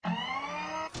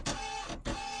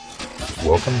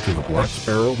Welcome to the Black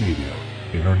Sparrow Media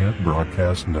Internet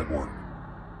Broadcast Network.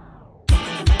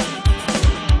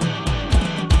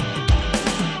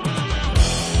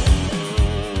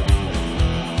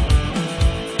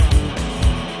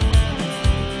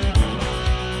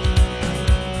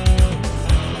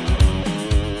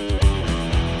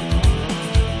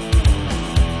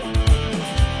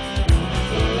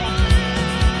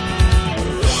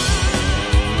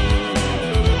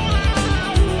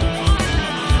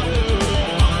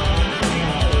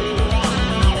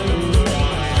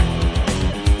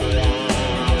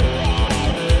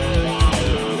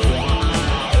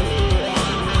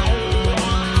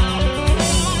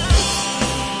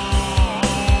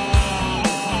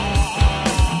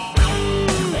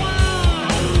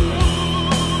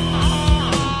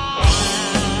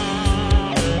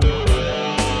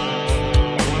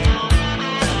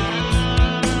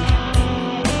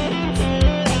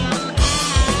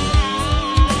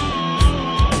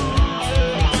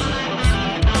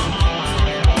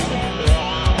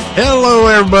 Hello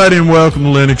everybody and welcome to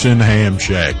Linux and Ham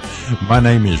Shack. My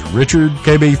name is Richard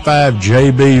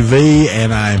KB5JBV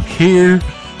and I'm here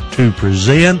to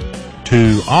present,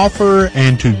 to offer,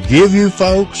 and to give you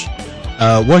folks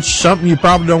what's something you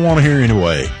probably don't want to hear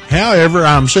anyway. However,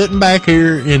 I'm sitting back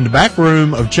here in the back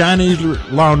room of Chinese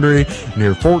Laundry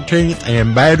near 14th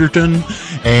and Badgerton,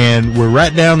 and we're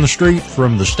right down the street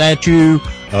from the statue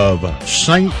of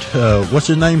Saint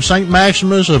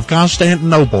Maximus of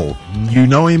Constantinople. You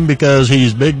know him because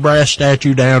he's big brass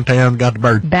statue downtown, got the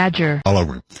bird badger all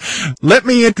over him. Let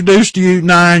me introduce to you,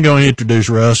 I ain't going to introduce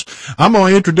Russ. I'm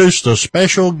going to introduce the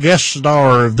special guest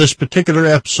star of this particular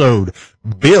episode,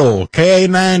 Bill,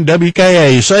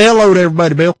 KA9WKA. Say hello to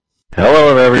everybody, Bill.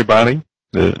 Hello, everybody.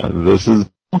 This is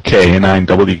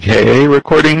KA9WKA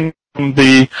recording from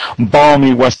the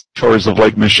balmy west shores of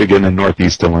Lake Michigan in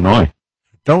northeast Illinois.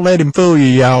 Don't let him fool you,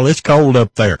 y'all. It's cold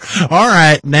up there. All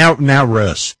right, now,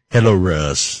 Russ. Hello,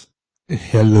 Russ.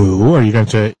 Hello. Are you going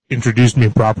to introduce me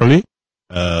properly?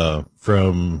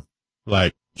 From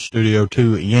like Studio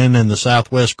 2N in the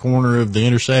southwest corner of the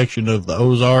intersection of the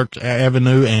Ozarks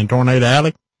Avenue and Tornado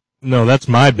Alley? No, that's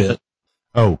my bit.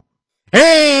 Oh.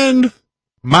 And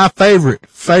my favorite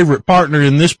partner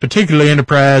in this particular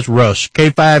enterprise, Russ,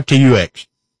 K5TUX.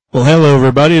 Well, hello,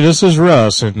 everybody. This is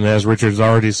Russ, and as Richard's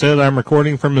already said, I'm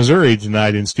recording from Missouri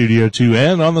tonight in Studio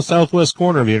 2N on the southwest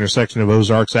corner of the intersection of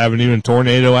Ozarks Avenue and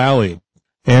Tornado Alley.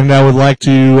 And I would like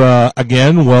to,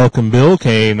 again, welcome Bill,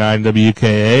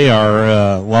 KA9WKA,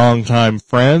 our longtime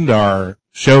friend, our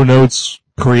show notes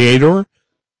creator,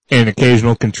 and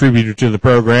occasional contributor to the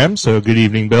program. So good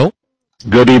evening, Bill.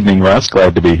 Good evening, Russ.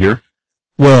 Glad to be here.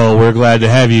 Well, we're glad to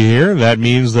have you here. That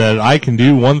means that I can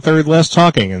do 1/3 less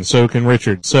talking, and so can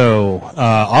Richard. So,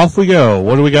 off we go.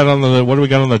 What do we got on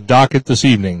the docket this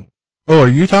evening? Oh, are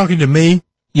you talking to me?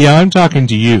 Yeah, I'm talking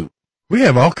to you. We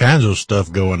have all kinds of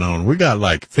stuff going on. We got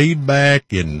like feedback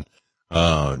and,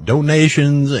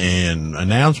 donations and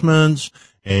announcements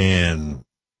and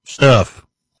stuff.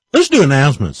 Let's do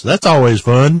announcements. That's always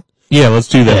fun. Yeah, let's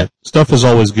do that. Stuff is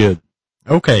always good.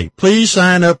 Okay. Please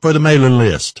sign up for the mailing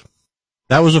list.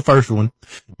 That was the first one.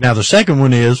 Now the second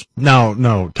one is,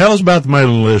 no, tell us about the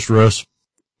mailing list, Russ.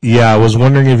 Yeah, I was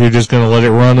wondering if you're just going to let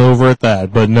it run over at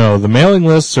that, but no, the mailing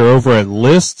lists are over at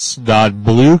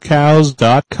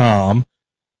lists.bluecows.com,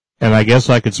 and I guess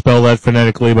I could spell that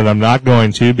phonetically, but I'm not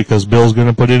going to because Bill's going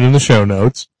to put it in the show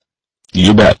notes.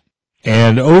 You bet.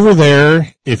 And over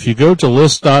there, if you go to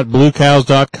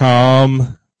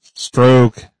list.bluecows.com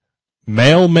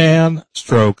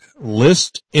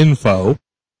 /mailman/list info,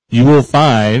 you will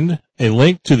find a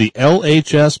link to the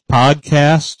LHS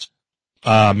podcast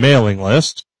mailing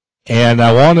list. And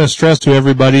I want to stress to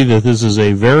everybody that this is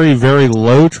a very, very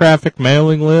low traffic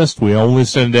mailing list. We only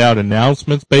send out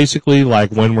announcements basically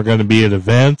like when we're going to be at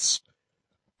events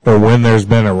or when there's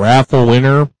been a raffle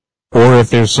winner or if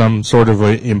there's some sort of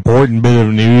an important bit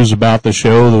of news about the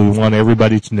show that we want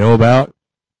everybody to know about.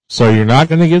 So you're not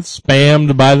going to get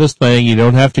spammed by this thing. You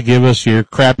don't have to give us your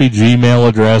crappy Gmail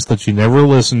address that you never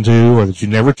listen to or that you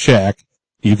never check.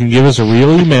 You can give us a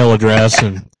real email address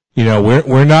and,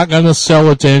 we're not going to sell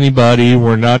it to anybody.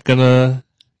 We're not going to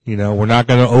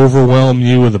overwhelm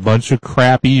you with a bunch of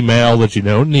crap email that you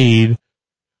don't need.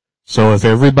 So if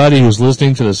everybody who's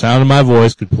listening to the sound of my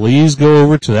voice could please go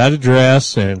over to that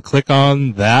address and click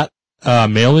on that,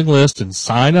 mailing list and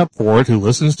sign up for it who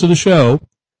listens to the show.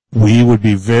 We would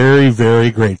be very,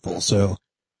 very grateful. So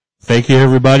thank you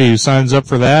everybody who signs up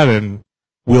for that, and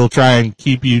we'll try and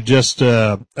keep you just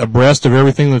abreast of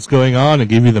everything that's going on and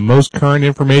give you the most current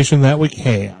information that we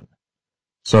can.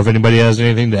 So if anybody has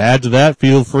anything to add to that,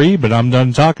 feel free, but I'm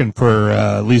done talking for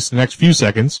at least the next few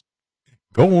seconds.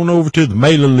 Go on over to the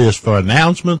mailing list for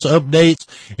announcements, updates,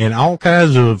 and all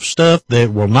kinds of stuff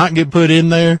that will not get put in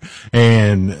there.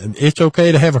 And it's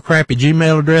okay to have a crappy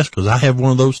Gmail address, because I have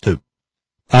one of those too.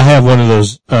 I have one of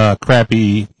those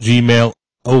crappy Gmail.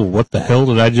 Oh, what the hell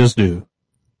did I just do?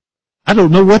 I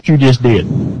don't know what you just did,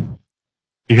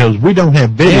 because we don't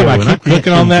have video. Damn, I keep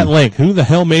clicking on that link. Who the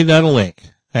hell made that a link?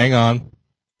 Hang on.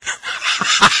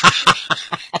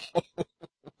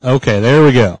 Okay, there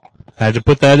we go. I had to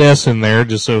put that S in there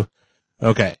just so,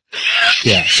 okay.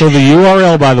 Yeah, so the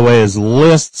URL, by the way, is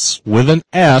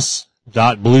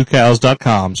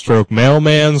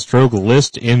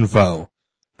lists.bluecows.com/mailman/list info.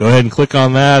 Go ahead and click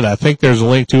on that. I think there's a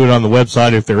link to it on the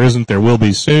website. If there isn't, there will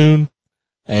be soon.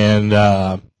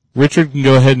 And, Richard can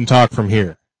go ahead and talk from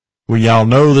here. Well, y'all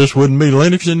know this wouldn't be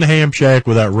Linux in the Ham Shack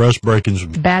without Russ breaking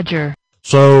some Badger.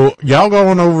 So y'all go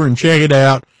on over and check it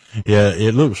out. Yeah,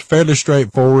 it looks fairly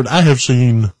straightforward. I have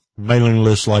seen mailing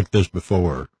lists like this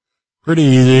before. Pretty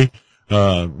easy.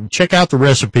 Check out the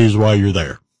recipes while you're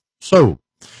there. So,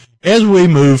 as we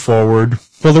move forward.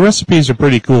 Well, the recipes are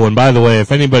pretty cool. And by the way, if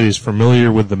anybody's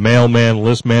familiar with the Mailman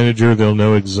List Manager, they'll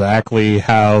know exactly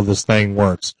how this thing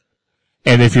works.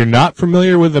 And if you're not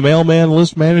familiar with the Mailman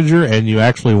List Manager and you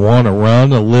actually want to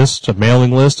run a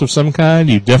mailing list of some kind,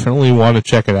 you definitely want to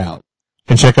check it out.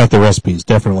 And check out the recipes,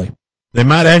 definitely. There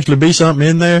might actually be something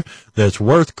in there that's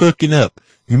worth cooking up.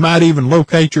 You might even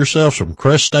locate yourself some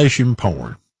crustacean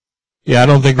porn. Yeah, I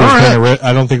don't think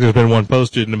there's been one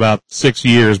posted in about 6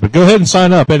 years, but go ahead and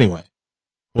sign up anyway.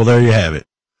 Well, there you have it.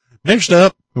 Next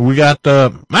up, we got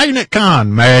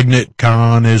MagnetCon.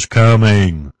 MagnetCon is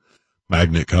coming.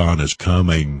 MagnetCon is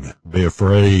coming. Be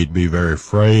afraid. Be very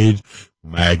afraid.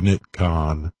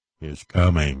 MagnetCon is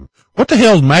coming. What the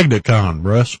hell's MagnetCon,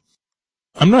 Russ?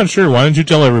 I'm not sure. Why don't you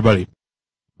tell everybody?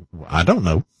 I don't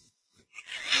know.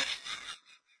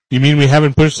 You mean we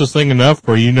haven't pushed this thing enough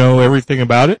where you know everything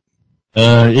about it?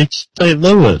 It's St.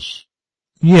 Louis.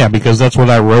 Yeah, because that's what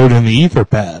I wrote in the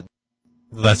Etherpad.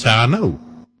 That's how I know.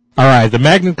 Alright, the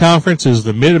Magnet Conference is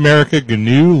the Mid-America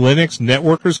GNU Linux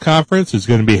Networkers Conference. It's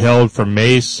going to be held from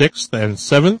May 6th and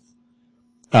 7th,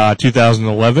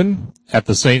 2011 at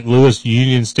the St. Louis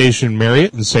Union Station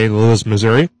Marriott in St. Louis,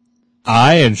 Missouri.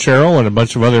 I and Cheryl and a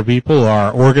bunch of other people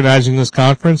are organizing this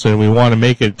conference, and we want to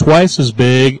make it twice as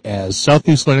big as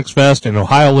Southeast Linux Fest and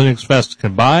Ohio Linux Fest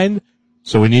combined,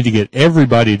 so we need to get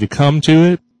everybody to come to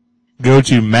it. Go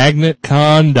to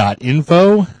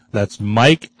magnetcon.info. That's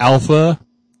Mike Alpha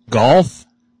Golf.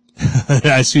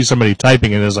 I see somebody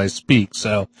typing it as I speak,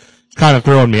 so it's kind of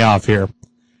throwing me off here.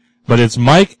 But it's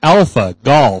Mike Alpha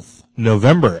Golf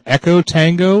November Echo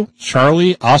Tango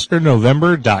Charlie Oscar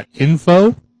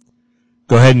November.info.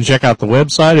 Go ahead and check out the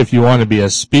website. If you want to be a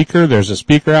speaker, there's a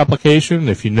speaker application.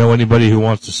 If you know anybody who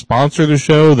wants to sponsor the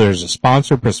show, there's a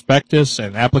sponsor prospectus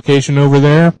and application over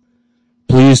there.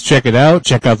 Please check it out.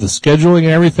 Check out the scheduling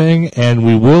and everything. And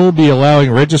we will be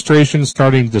allowing registration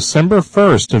starting December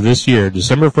 1st of this year.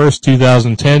 December 1st,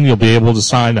 2010, you'll be able to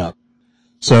sign up.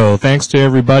 So thanks to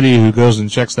everybody who goes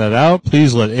and checks that out.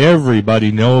 Please let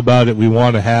everybody know about it. We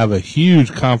want to have a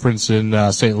huge conference in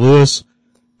St. Louis.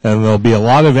 And there'll be a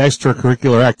lot of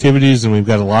extracurricular activities, and we've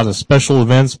got a lot of special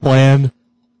events planned.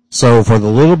 So for the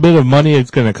little bit of money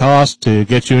it's going to cost to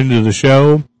get you into the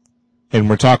show, and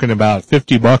we're talking about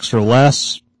 $50 or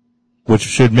less, which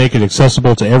should make it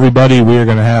accessible to everybody, we are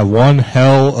going to have one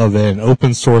hell of an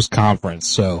open source conference.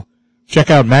 So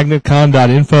check out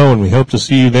magnetcon.info, and we hope to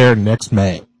see you there next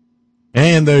May.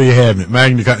 And there you have it,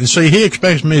 MagnetCon. See, he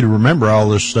expects me to remember all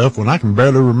this stuff when I can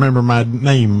barely remember my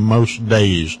name most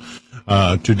days.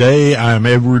 Today I am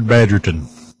Edward Badgerton.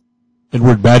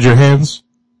 Edward Badgerhands?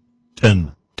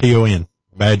 T-O-N.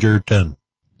 Badgerton.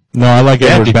 No, I like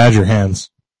Edward Badgerhands.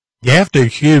 You have to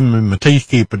excuse me, my teeth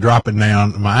keep dropping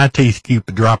down. My eye teeth keep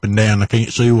dropping down. I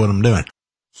can't see what I'm doing.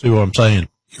 See what I'm saying?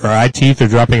 Your eye teeth are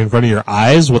dropping in front of your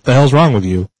eyes? What the hell's wrong with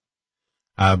you?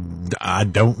 I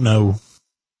don't know.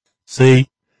 See,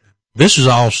 this is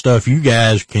all stuff you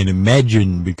guys can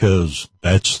imagine because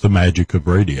that's the magic of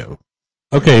radio.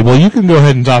 Okay, well, you can go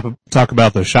ahead and talk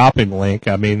about the shopping link.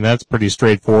 I mean, that's pretty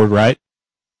straightforward, right?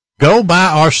 Go buy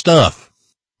our stuff.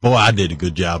 Boy, I did a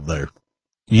good job there.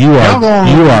 You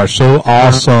are so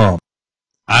awesome.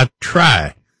 I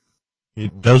try.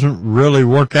 It doesn't really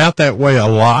work out that way a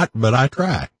lot, but I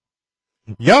try.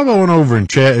 Y'all going over and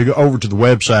over to the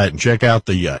website and check out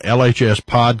the LHS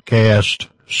podcast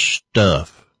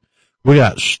stuff. We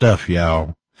got stuff,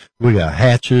 y'all. We got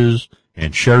hatches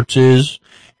and shirtses.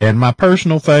 And my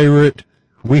personal favorite,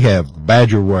 we have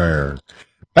Badgerware.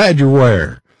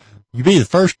 Badgerware. You be the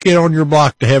first kid on your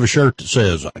block to have a shirt that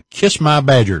says, "Kiss my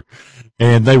badger."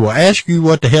 And they will ask you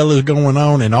what the hell is going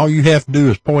on, and all you have to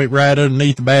do is point right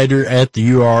underneath the badger at the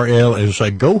URL and say,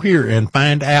 "Go here and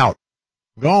find out."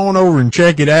 Go on over and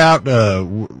check it out.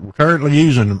 We're currently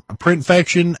using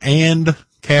Printfection and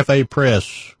Cafe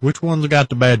Press. Which one's got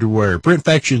the badger wear?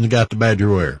 Printfection's got the badger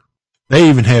wear. They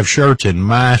even have shirts in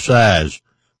my size.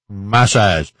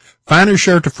 Finding a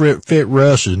shirt to fit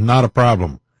Russ is not a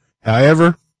problem.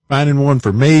 However, finding one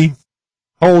for me,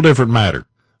 whole different matter.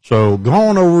 So go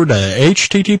on over to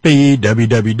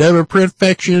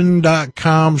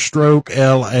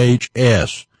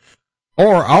http://printfection.com/LHS.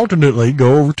 Or alternately,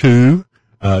 go over to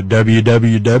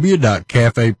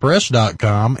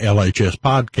www.cafepress.com LHS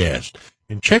podcast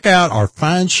and check out our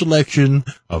fine selection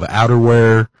of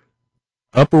outerwear,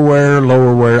 upperwear,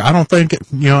 lowerwear. I don't think,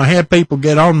 I had people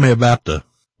get on me about the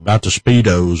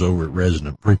Speedos over at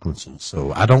Resonant Frequencies.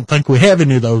 So I don't think we have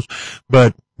any of those,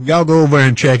 but y'all go over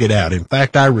and check it out. In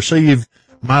fact, I received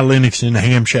my Linux in the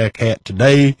Ham Shack hat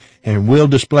today and will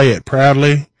display it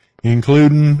proudly,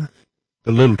 including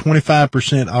the little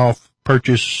 25% off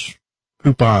purchase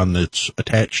coupon that's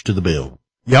attached to the bill.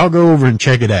 Y'all go over and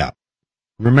check it out.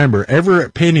 Remember,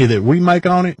 every penny that we make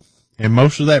on it, and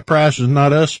most of that price is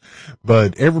not us,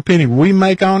 but every penny we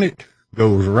make on it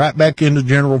goes right back into the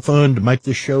general fund to make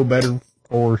this show better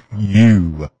for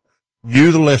you,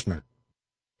 the listener,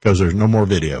 because there's no more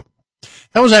video.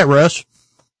 How was that, Russ?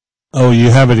 Oh,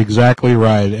 you have it exactly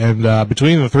right. And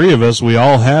between the three of us, we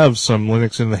all have some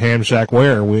Linux in the Ham Shack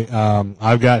wear.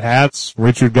 I've got hats.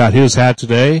 Richard got his hat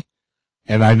today.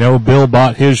 And I know Bill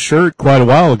bought his shirt quite a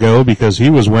while ago because he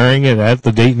was wearing it at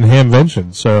the Dayton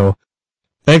Hamvention. So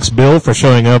thanks, Bill, for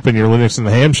showing up in your Linux in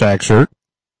the Ham Shack shirt.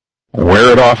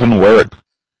 Wear it often, wear it.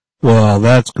 Well,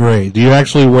 that's great. Do you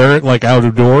actually wear it like out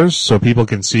of doors so people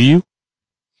can see you?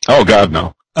 Oh, God,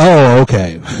 no. Oh,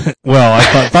 okay. Well,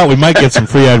 I thought we might get some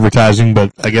free advertising,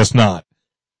 but I guess not.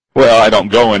 Well, I don't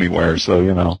go anywhere, so,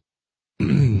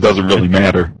 it doesn't really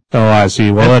matter. Oh, I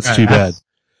see. Well, that's too bad.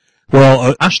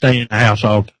 Well, I stay in the house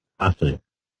all the time.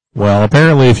 Well,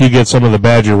 apparently if you get some of the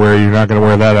Badger wear, you're not going to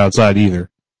wear that outside either.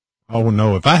 Oh,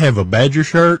 no. If I have a Badger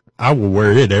shirt, I will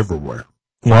wear it everywhere.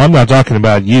 Well, I'm not talking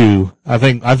about you. I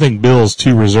think Bill's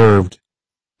too reserved.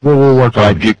 Well, we'll work on it.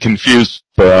 I'd get confused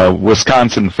for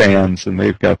Wisconsin fans, and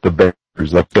they've got the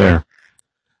Bears up there.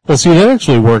 Well, see, that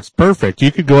actually works perfect.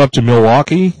 You could go up to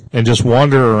Milwaukee and just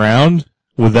wander around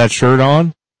with that shirt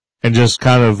on and just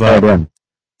kind of, Right in.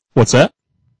 What's that?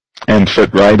 And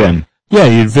fit right in. Yeah,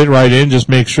 you'd fit right in. Just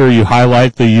make sure you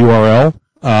highlight the URL.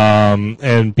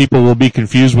 And people will be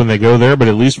confused when they go there, but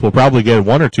at least we'll probably get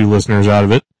one or two listeners out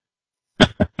of it.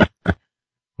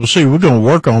 Well, see, we're going to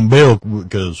work on Bill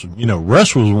because,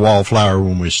 Russ was a wallflower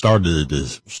when we started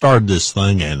this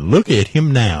thing, and look at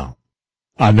him now.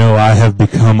 I know I have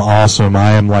become awesome.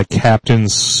 I am like Captain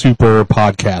Super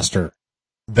Podcaster.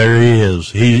 There he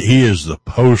is. He is the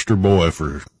poster boy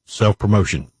for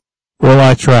self-promotion. Well,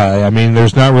 I try. I mean,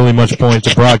 there's not really much point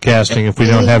to broadcasting if we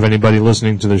don't have anybody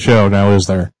listening to the show now, is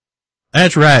there?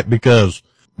 That's right, because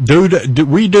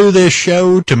we do this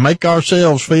show to make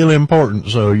ourselves feel important,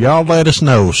 so y'all let us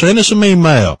know. Send us an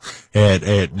email at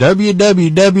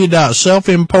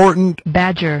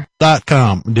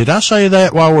www.selfimportantbadger.com. Did I say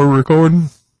that while we're recording?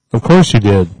 Of course you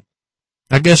did.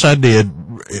 I guess I did.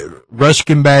 Russ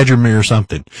can badger me or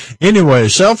something. Anyway,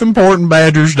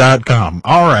 selfimportantbadgers.com.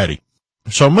 Alrighty.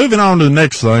 So moving on to the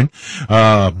next thing,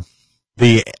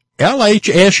 the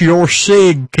LHS Your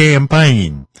SIG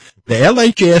campaign. The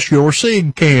LHS Your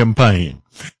SIG campaign.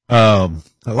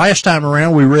 Last time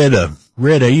around we read an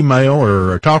email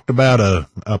or talked about a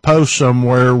post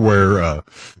somewhere where a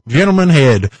gentleman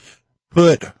had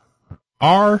put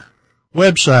our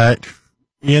website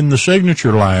in the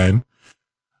signature line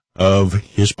of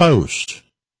his post.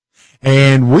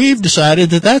 And we've decided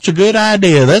that that's a good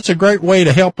idea. That's a great way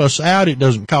to help us out. It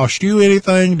doesn't cost you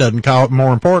anything.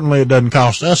 More importantly, it doesn't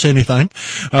cost us anything.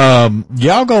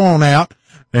 Y'all go on out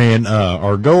and,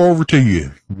 or go over to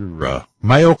your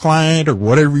mail client or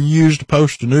whatever you use to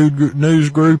post to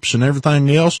news groups and everything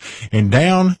else. And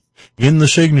down in the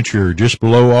signature, just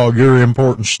below all your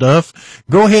important stuff,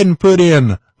 go ahead and put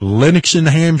in Linux in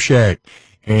the Ham Shack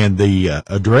and the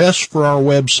address for our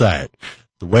website.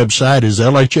 The website is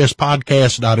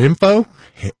lhspodcast.info,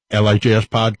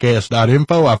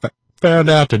 lhspodcast.info. I found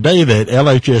out today that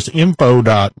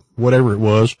lhsinfo. Whatever it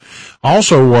was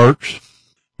also works,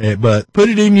 but put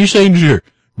it in your signature.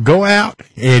 Go out,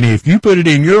 and if you put it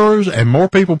in yours and more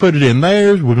people put it in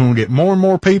theirs, we're going to get more and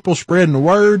more people spreading the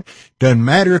word. Doesn't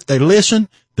matter if they listen.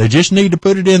 They just need to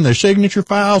put it in their signature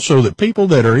file so that people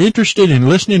that are interested in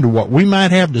listening to what we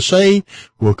might have to say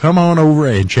will come on over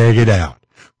and check it out.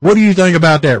 What do you think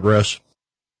about that, Russ?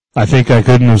 I think I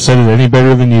couldn't have said it any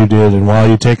better than you did. And while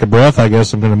you take a breath, I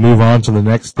guess I'm going to move on to the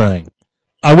next thing.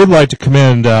 I would like to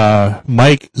commend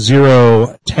Mike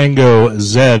 0 Tango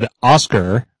Z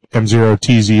Oscar,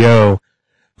 M0TZO,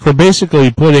 for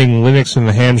basically putting Linux in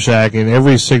the Ham Shack in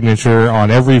every signature,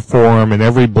 on every forum, and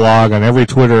every blog, on every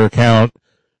Twitter account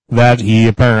that he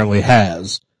apparently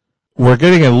has. We're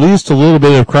getting at least a little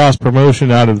bit of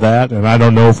cross-promotion out of that, and I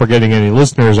don't know if we're getting any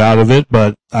listeners out of it,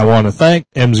 but I want to thank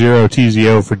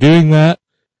M0TZO for doing that.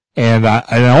 And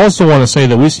I also want to say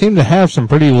that we seem to have some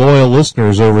pretty loyal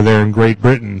listeners over there in Great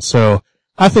Britain, so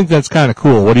I think that's kind of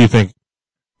cool. What do you think?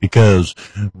 Because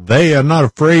they are not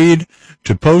afraid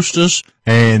to post us,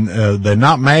 and they're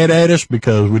not mad at us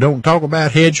because we don't talk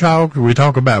about hedgehogs, we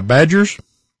talk about badgers.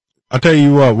 I tell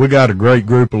you what, we got a great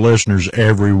group of listeners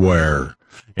everywhere.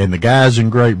 And the guys in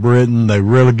Great Britain, they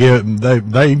really give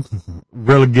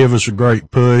us a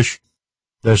great push.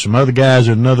 There's some other guys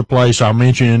in another place I'll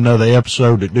mention in another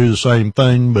episode that do the same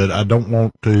thing, but I don't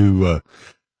want to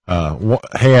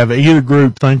have either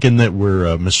group thinking that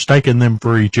we're mistaking them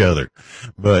for each other.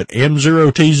 But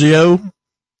M0TZO,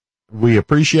 we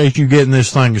appreciate you getting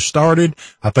this thing started.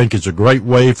 I think it's a great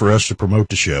way for us to promote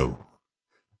the show.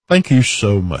 Thank you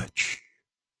so much.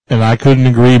 And I couldn't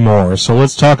agree more. So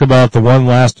let's talk about the one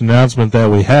last announcement that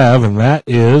we have, and that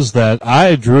is that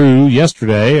I drew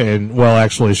yesterday, and well,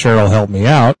 actually Cheryl helped me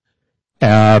out.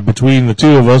 Between the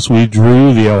two of us, we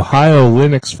drew the Ohio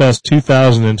Linux Fest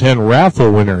 2010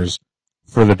 raffle winners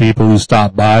for the people who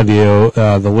stopped by the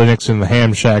Linux in the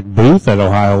Ham Shack booth at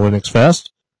Ohio Linux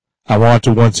Fest. I want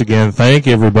to once again thank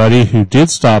everybody who did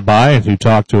stop by and who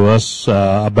talked to us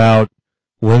about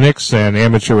Linux and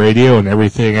amateur radio and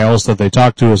everything else that they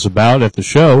talked to us about at the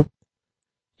show.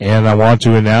 And I want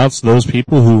to announce those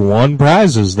people who won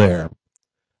prizes there.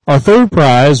 Our third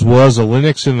prize was a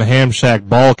Linux in the Ham Shack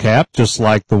ball cap, just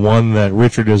like the one that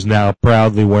Richard is now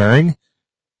proudly wearing.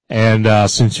 And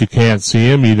since you can't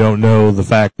see him, you don't know the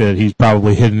fact that he's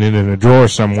probably hidden it in a drawer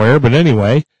somewhere. But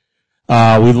anyway,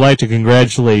 we'd like to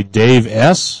congratulate Dave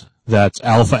S., that's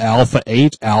Alpha Alpha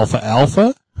 8 Alpha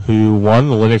Alpha, who won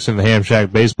the Linux in the Ham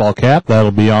Shack baseball cap.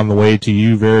 That'll be on the way to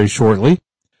you very shortly.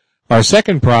 Our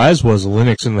second prize was a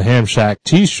Linux in the Ham Shack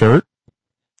t-shirt.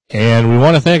 And we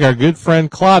want to thank our good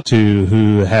friend Klaatu,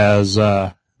 who has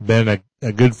been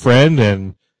a good friend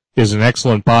and is an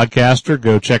excellent podcaster.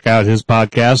 Go check out his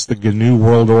podcast, The GNU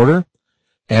World Order.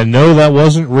 And no, that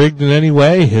wasn't rigged in any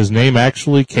way. His name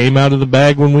actually came out of the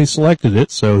bag when we selected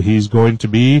it, so he's going to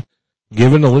be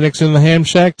given a Linux in the Ham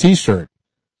Shack t-shirt.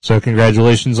 So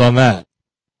congratulations on that.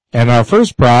 And our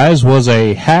first prize was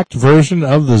a hacked version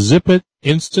of the Zip-It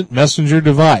Instant Messenger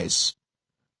device.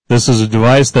 This is a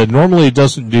device that normally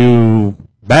doesn't do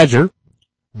Badger,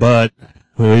 but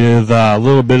with a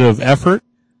little bit of effort,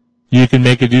 you can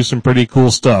make it do some pretty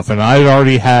cool stuff. And I had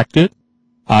already hacked it.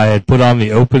 I had put on the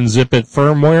OpenZipIt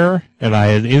firmware, and I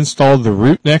had installed the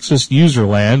Root Nexus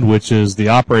Userland, which is the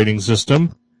operating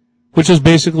system, which is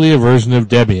basically a version of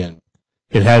Debian.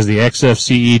 It has the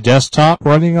XFCE desktop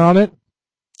running on it.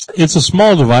 It's a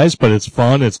small device, but it's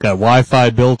fun. It's got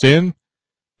Wi-Fi built in.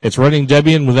 It's running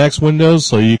Debian with X Windows,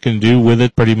 so you can do with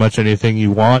it pretty much anything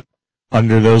you want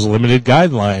under those limited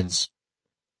guidelines.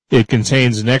 It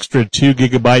contains an extra 2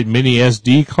 gigabyte mini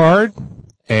SD card,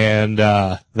 and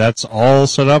that's all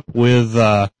set up with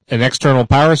an external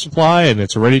power supply, and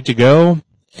it's ready to go.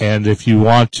 And if you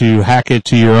want to hack it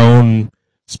to your own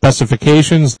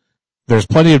specifications, there's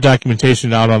plenty of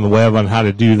documentation out on the web on how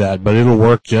to do that, but it'll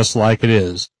work just like it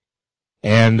is.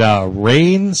 And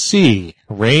Rain C,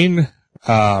 Romeo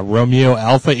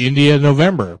Alpha India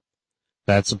November.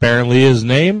 That's apparently his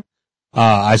name.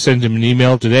 I sent him an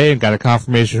email today and got a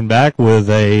confirmation back with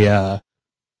a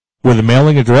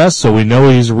mailing address, so we know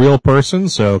he's a real person.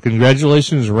 So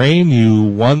congratulations, Rain. You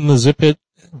won the Zip-It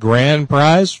grand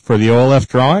prize for the OLF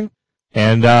drawing,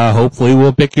 and hopefully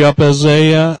we'll pick you up as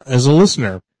a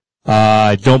listener.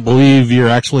 I don't believe you're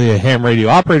actually a ham radio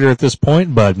operator at this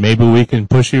point, but maybe we can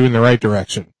push you in the right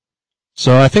direction.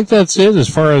 So I think that's it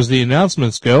as far as the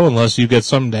announcements go, unless you get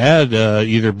something to add,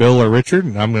 either Bill or Richard.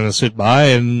 And I'm going to sit by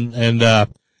and I'm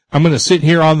going to sit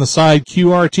here on the side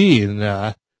QRT.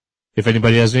 And if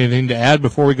anybody has anything to add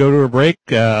before we go to a break,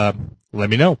 let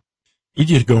me know. He's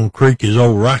just going to creak his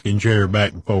old rocking chair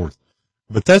back and forth.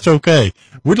 But that's okay.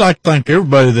 We'd like to thank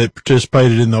everybody that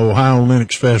participated in the Ohio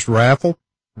Linux Fest raffle.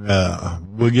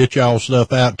 We'll get y'all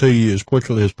stuff out to you as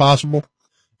quickly as possible.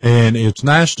 And it's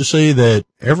nice to see that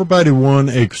everybody won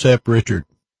except Richard.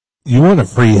 You won a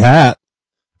free hat.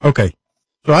 Okay.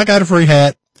 So I got a free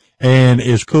hat and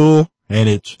it's cool and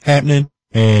it's happening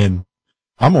and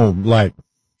I'm going to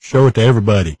show it to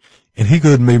everybody. And he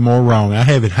couldn't be more wrong. I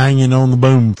have it hanging on the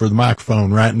boom for the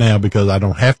microphone right now because I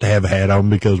don't have to have a hat on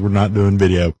because we're not doing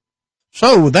video.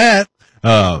 So with that,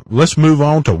 let's move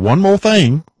on to one more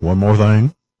thing,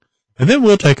 and then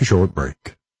we'll take a short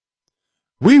break.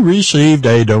 We received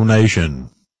a donation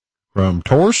from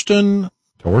Torsten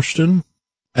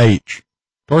H.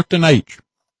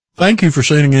 Thank you for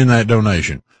sending in that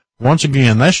donation. Once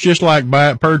again, that's just like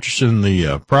purchasing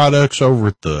the products over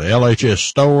at the LHS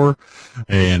store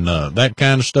and that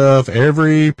kind of stuff.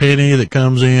 Every penny that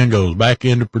comes in goes back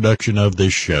into production of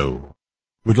this show.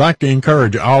 We'd like to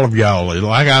encourage all of y'all,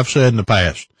 like I've said in the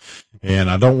past, and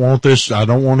I don't want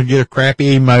to get a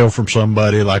crappy email from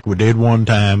somebody like we did one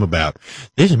time about,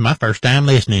 this is my first time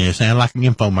listening, it sounds like an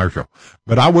infomercial.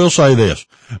 But I will say this,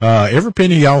 every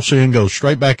penny y'all send goes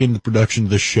straight back into production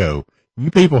of this show. You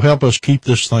people help us keep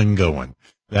this thing going.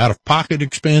 The out-of-pocket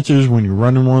expenses when you're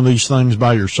running one of these things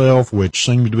by yourself, which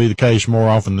seems to be the case more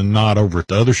often than not over at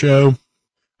the other show,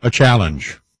 a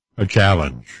challenge.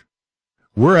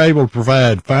 We're able to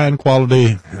provide fine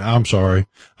quality. I'm sorry.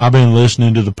 I've been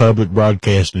listening to the public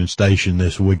broadcasting station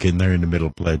this weekend. They're in the middle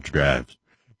of pledge drives.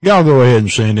 Y'all go ahead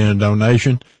and send in a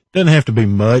donation. Doesn't have to be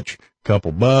much.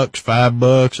 Couple bucks,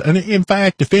 $5. And in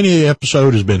fact, if any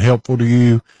episode has been helpful to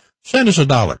you, send us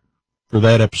 $1 for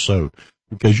that episode.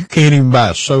 Because you can't even buy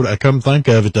a soda. Come think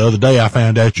of it, the other day I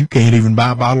found out you can't even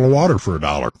buy a bottle of water for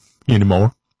 $1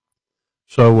 anymore.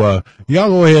 So, y'all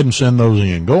go ahead and send those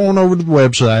in. Go on over to the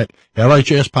website,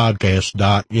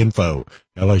 lhspodcast.info,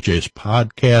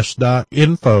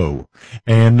 lhspodcast.info,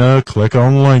 and, click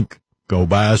on the link. Go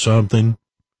buy something,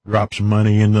 drop some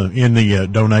money in the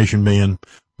donation bin,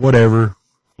 whatever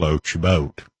floats your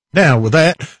boat. Now, with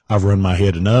that, I've run my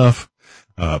head enough.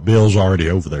 Bill's already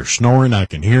over there snoring. I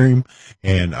can hear him.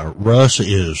 And, Russ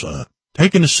is,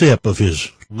 taking a sip of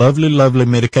his lovely, lovely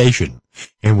medication.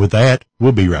 And with that,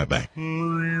 we'll be right back.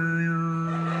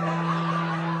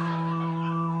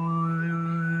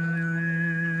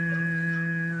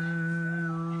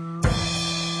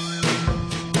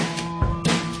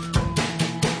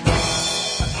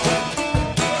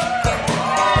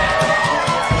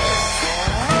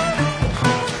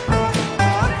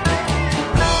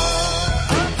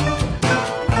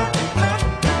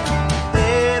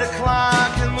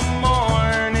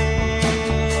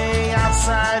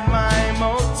 Outside my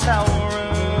motel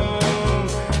room,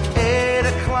 8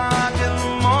 o'clock.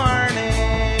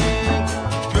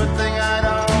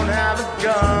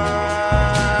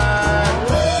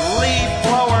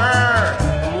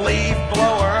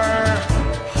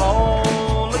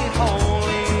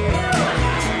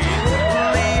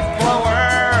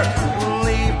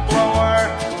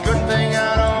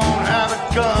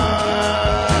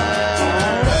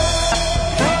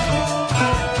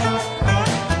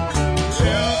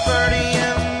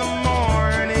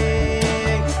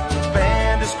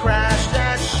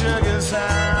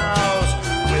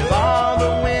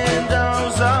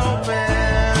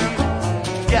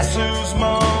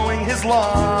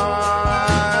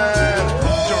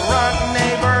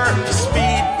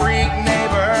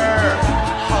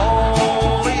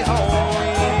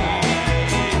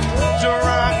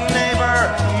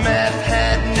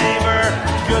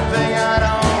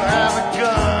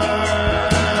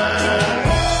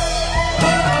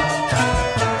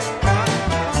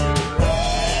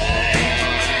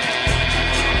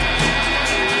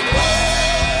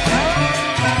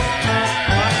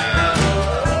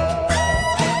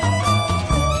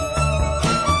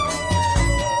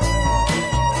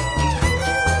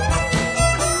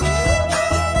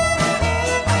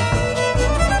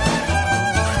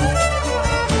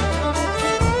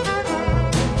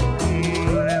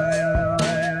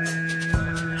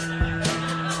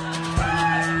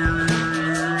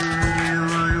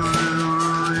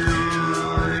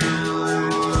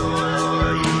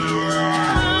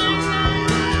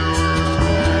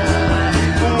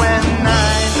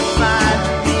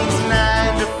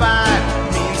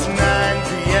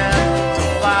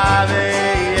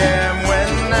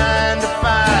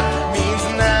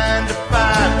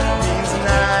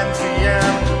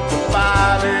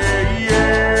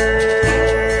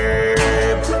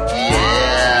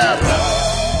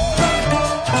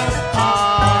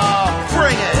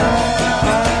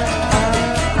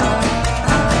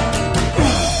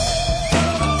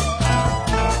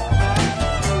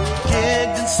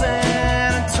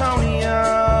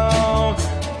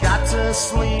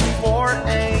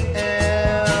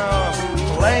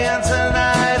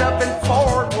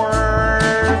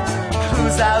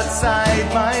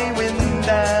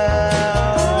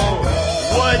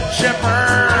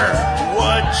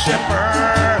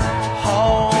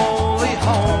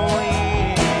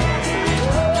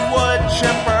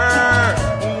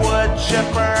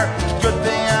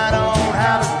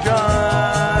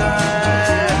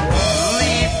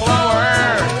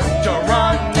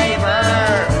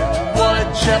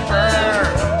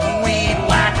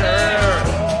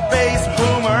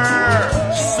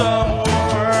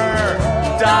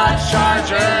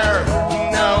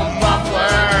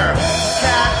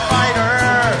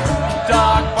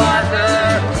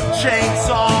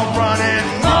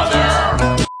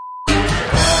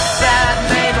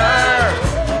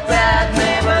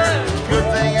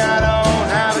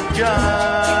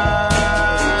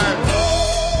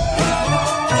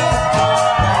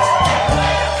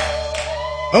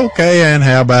 Okay, and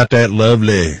how about that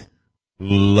lovely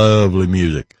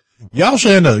music? Y'all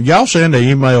send an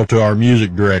email to our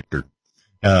music director.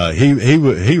 He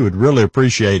would really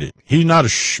appreciate it. He's not a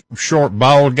short,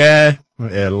 bald guy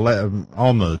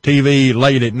on the TV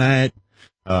late at night.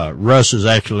 Russ is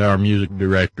actually our music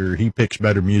director. He picks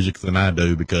better music than I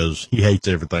do because he hates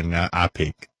everything I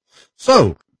pick.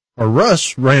 So,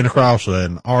 Russ ran across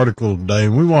an article today,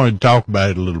 and we wanted to talk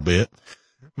about it a little bit,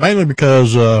 mainly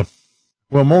because,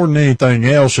 more than anything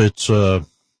else, it's a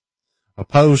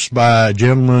post by a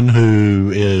gentleman who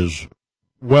is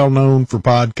well known for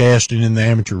podcasting in the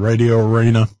amateur radio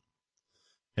arena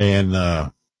and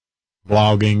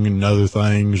blogging and other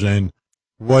things, and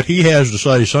what he has to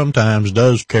say sometimes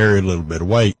does carry a little bit of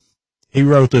weight. He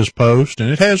wrote this post, and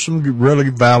it has some really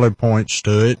valid points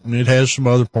to it, and it has some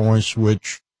other points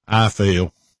which I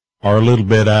feel are a little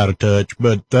bit out of touch,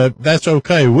 but that's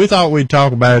okay. We thought we'd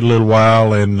talk about it a little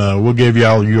while, and we'll give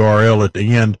y'all the URL at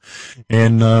the end,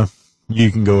 and you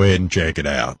can go ahead and check it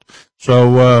out.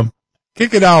 So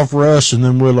kick it off, Russ, and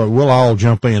then we'll all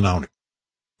jump in on it.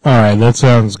 All right, that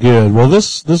sounds good. Well,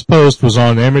 this post was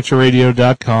on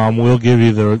amateurradio.com. We'll give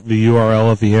you the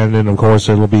URL at the end, and of course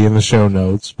it'll be in the show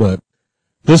notes. But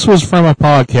this was from a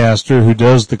podcaster who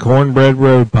does the Cornbread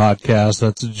Road podcast.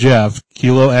 That's Jeff,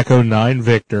 Kilo Echo 9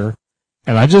 Victor.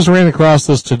 And I just ran across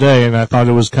this today, and I thought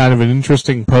it was kind of an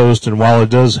interesting post. And while it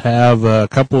does have a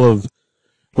couple of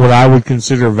what I would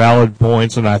consider valid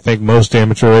points, and I think most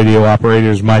amateur radio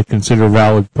operators might consider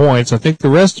valid points, I think the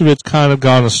rest of it's kind of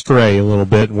gone astray a little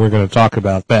bit, and we're going to talk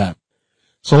about that.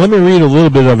 So let me read a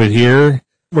little bit of it here.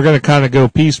 We're going to kind of go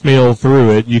piecemeal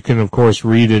through it. You can, of course,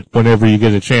 read it whenever you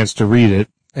get a chance to read it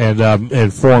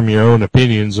and form your own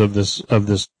opinions of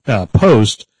this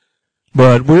post.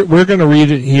 But we're going to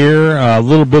read it here,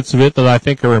 little bits of it that I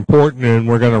think are important, and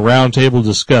we're going to roundtable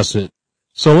discuss it.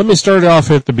 So let me start off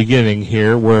at the beginning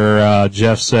here where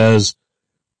Jeff says,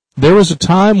 there was a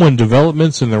time when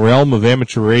developments in the realm of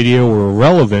amateur radio were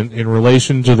irrelevant in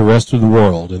relation to the rest of the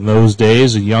world. In those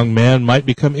days, a young man might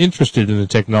become interested in the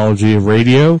technology of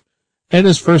radio, and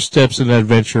his first steps in that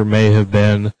venture may have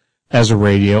been as a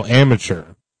radio amateur.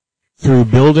 Through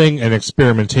building and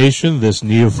experimentation, this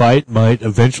neophyte might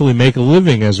eventually make a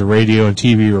living as a radio and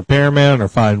TV repairman or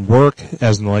find work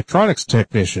as an electronics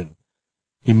technician.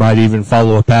 He might even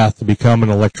follow a path to become an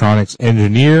electronics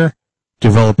engineer,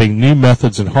 developing new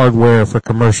methods and hardware for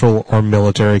commercial or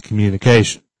military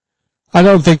communication. I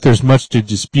don't think there's much to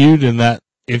dispute in that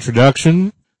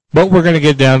introduction, but we're going to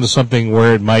get down to something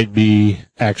where it might be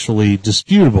actually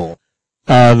disputable.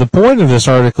 The point of this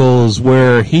article is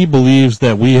where he believes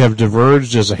that we have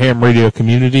diverged as a ham radio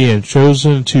community and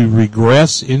chosen to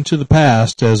regress into the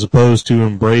past as opposed to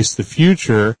embrace the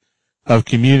future of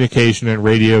communication and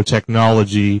radio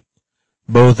technology,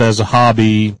 both as a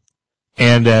hobby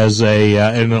and as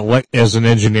an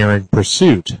engineering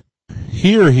pursuit.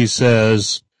 Here he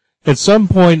says, at some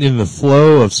point in the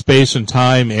flow of space and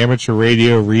time, amateur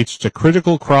radio reached a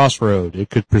critical crossroad. It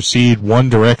could proceed one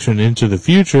direction into the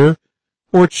future,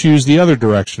 or choose the other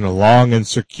direction, a long and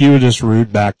circuitous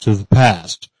route back to the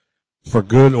past. For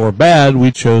good or bad,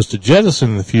 we chose to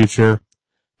jettison the future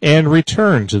and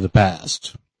return to the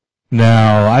past.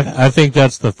 Now, I think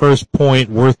that's the first point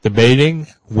worth debating,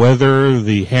 whether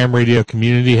the ham radio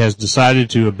community has decided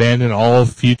to abandon all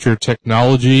future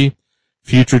technology,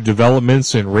 future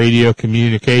developments in radio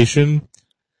communication,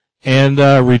 and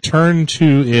return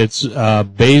to its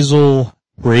basal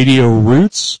radio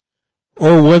roots,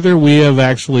 or whether we have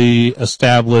actually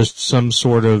established some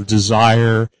sort of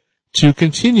desire to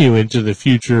continue into the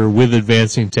future with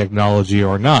advancing technology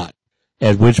or not.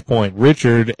 At which point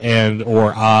Richard and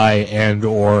or I and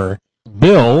or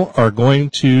Bill are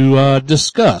going to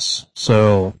discuss.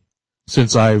 So,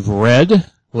 since I've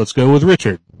read, let's go with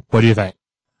Richard. What do you think?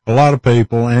 A lot of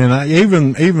people, and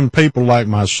even people like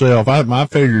myself, I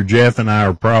figure Jeff and I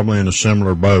are probably in a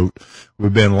similar boat.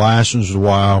 We've been licensed a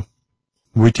while.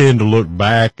 We tend to look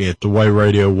back at the way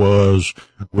radio was.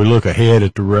 We look ahead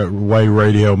at the way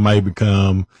radio may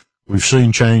become. We've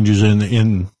seen changes in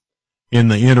the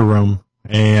interim.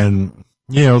 And,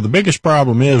 the biggest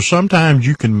problem is sometimes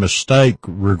you can mistake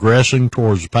regressing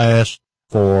towards the past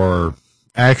for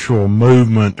actual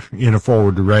movement in a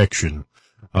forward direction.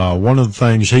 One of the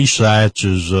things he cites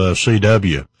is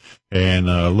CW. And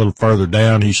a little further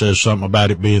down, he says something about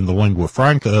it being the lingua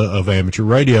franca of amateur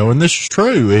radio. And this is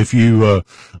true if you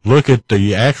look at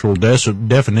the actual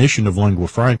definition of lingua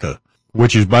franca,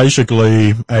 which is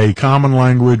basically a common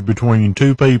language between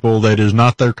two people that is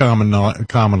not their common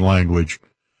language,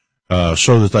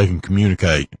 so that they can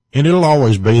communicate. And it'll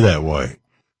always be that way.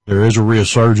 There is a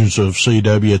resurgence of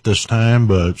CW at this time,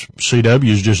 but CW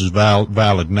is just as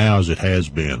valid now as it has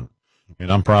been.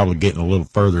 And I'm probably getting a little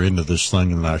further into this thing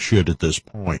than I should at this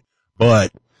point.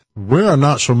 But we are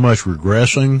not so much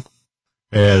regressing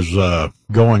as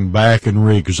going back and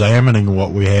re-examining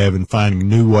what we have and finding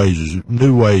new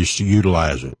ways to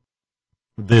utilize it.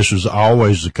 This is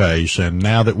always the case, and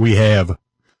now that we have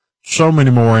so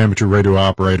many more amateur radio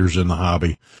operators in the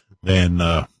hobby than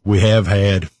we have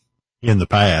had in the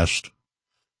past,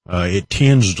 it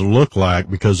tends to look like,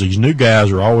 because these new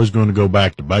guys are always going to go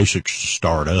back to basics to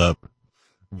start up,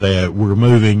 that we're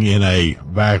moving in a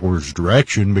backwards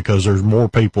direction because there's more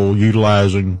people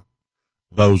utilizing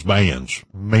those bands,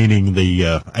 meaning the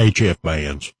HF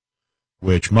bands,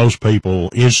 which most people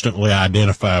instantly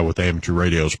identify with amateur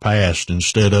radio's past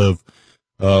instead of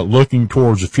looking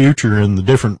towards the future and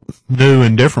the new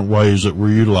and different ways that we're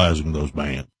utilizing those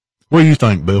bands. What do you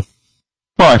think, Bill?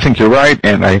 Well, I think you're right,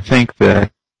 and I think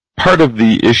that part of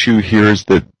the issue here is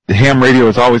that ham radio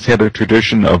has always had a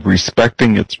tradition of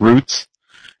respecting its roots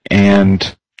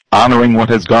and honoring what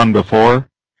has gone before,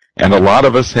 and a lot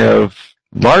of us have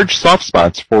large soft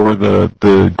spots for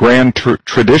the grand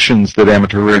traditions that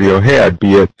amateur radio had,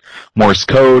 be it Morse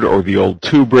code or the old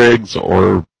tube rigs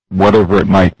or whatever it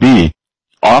might be.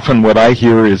 Often what I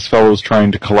hear is fellows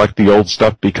trying to collect the old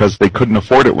stuff because they couldn't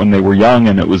afford it when they were young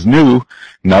and it was new.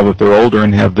 Now that they're older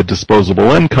and have the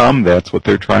disposable income, that's what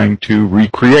they're trying to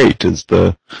recreate, is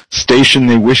the station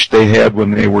they wished they had when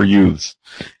they were youths.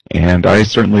 And I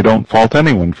certainly don't fault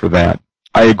anyone for that.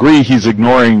 I agree he's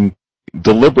ignoring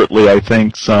deliberately, I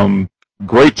think, some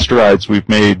great strides we've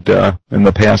made in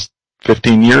the past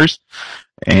 15 years,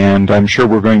 and I'm sure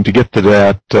we're going to get to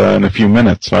that in a few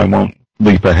minutes, so I won't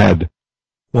leap ahead.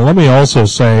 Well, let me also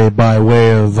say, by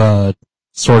way of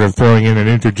sort of throwing in an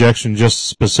interjection just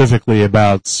specifically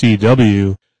about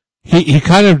CW, he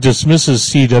kind of dismisses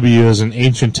CW as an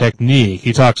ancient technique.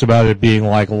 He talks about it being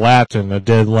like Latin, a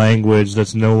dead language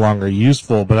that's no longer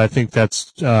useful, but I think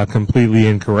that's completely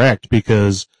incorrect,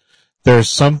 because there's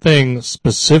something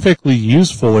specifically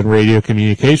useful in radio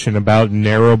communication about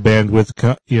narrow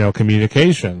bandwidth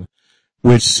communication,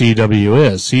 which CW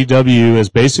is. CW is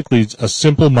basically a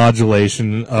simple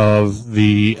modulation of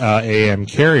the AM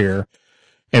carrier.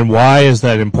 And why is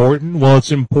that important? Well,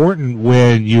 it's important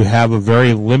when you have a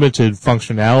very limited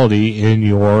functionality in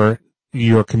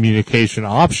your communication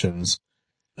options.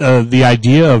 The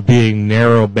idea of being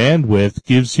narrow bandwidth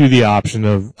gives you the option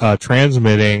of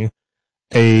transmitting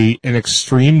an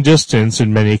extreme distance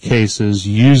in many cases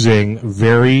using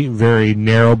very, very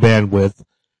narrow bandwidth.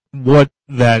 What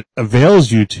that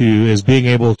avails you to is being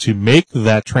able to make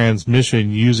that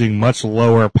transmission using much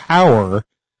lower power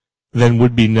than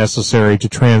would be necessary to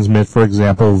transmit, for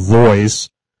example, voice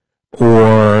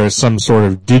or some sort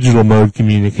of digital mode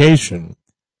communication.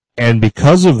 And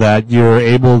because of that, you're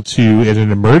able to, in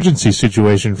an emergency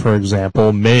situation, for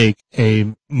example, make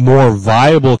a more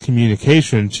viable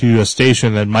communication to a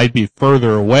station that might be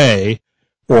further away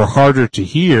or harder to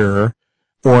hear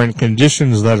or in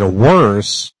conditions that are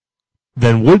worse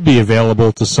than would be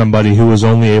available to somebody who is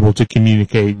only able to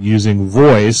communicate using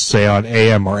voice, say on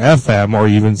AM or FM or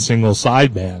even single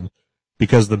sideband,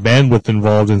 because the bandwidth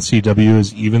involved in CW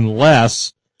is even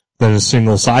less than a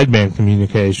single sideband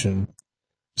communication.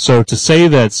 So to say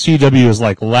that CW is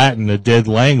like Latin, a dead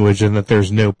language, and that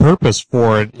there's no purpose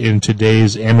for it in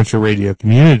today's amateur radio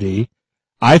community,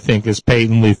 I think is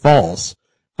patently false.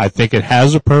 I think it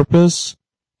has a purpose,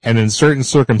 and in certain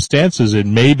circumstances it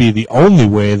may be the only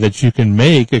way that you can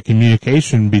make a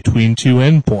communication between two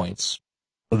endpoints.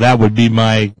 That would be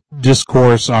my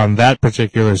discourse on that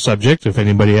particular subject. If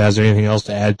anybody has anything else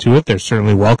to add to it, they're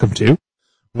certainly welcome to.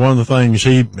 One of the things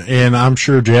and I'm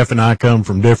sure Jeff and I come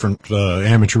from different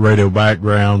amateur radio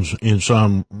backgrounds in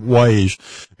some ways.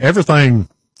 Everything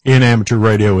in amateur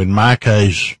radio, in my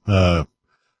case,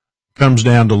 comes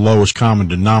down to the lowest common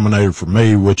denominator for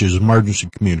me, which is emergency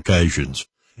communications.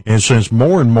 And since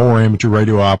more and more amateur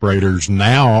radio operators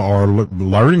now are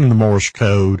learning the Morse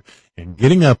code and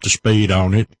getting up to speed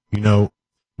on it, now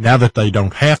that they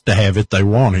don't have to have it, they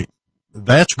want it,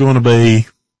 that's going to be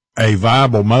a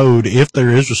viable mode if there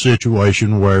is a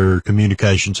situation where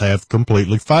communications have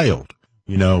completely failed.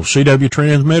 CW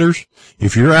transmitters,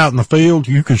 if you're out in the field,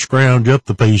 you can scrounge up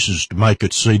the pieces to make a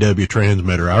CW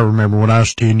transmitter. I remember when I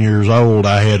was 10 years old,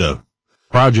 I had a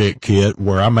project kit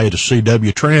where I made a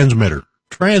CW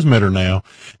transmitter now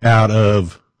out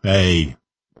of a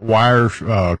wire,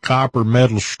 copper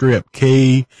metal strip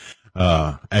key,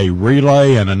 a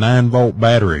relay, and a 9-volt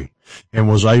battery, and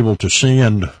was able to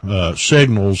send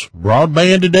signals,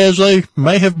 broadbanded as they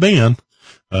may have been,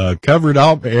 covered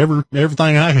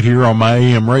everything I could hear on my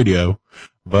AM radio,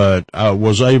 but I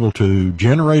was able to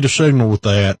generate a signal with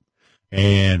that.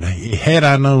 And had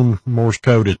I known Morse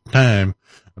code at the time,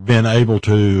 been able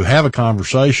to have a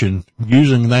conversation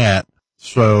using that.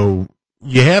 So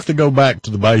you have to go back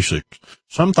to the basics.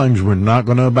 Some things we're not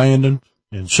going to abandon,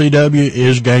 and CW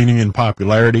is gaining in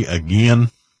popularity again.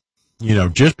 You know,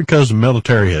 just because the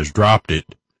military has dropped it,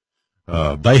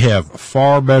 they have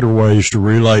far better ways to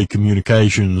relay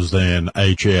communications than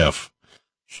HF.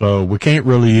 So we can't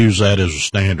really use that as a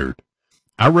standard.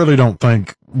 I really don't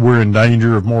think we're in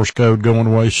danger of Morse code going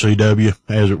away, CW,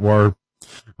 as it were.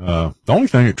 The only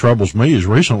thing that troubles me is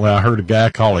recently I heard a guy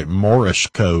call it Morris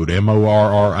code,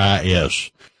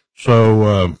 Morris.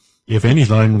 So, if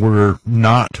anything, we're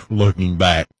not looking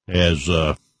back as,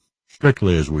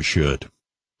 strictly as we should.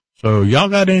 So y'all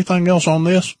got anything else on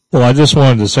this? Well, I just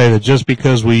wanted to say that just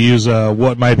because we use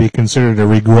what might be considered a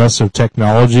regressive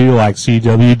technology like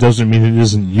CW doesn't mean it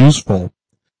isn't useful.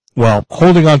 Well,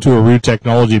 holding on to a root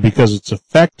technology because it's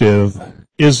effective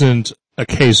isn't a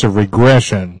case of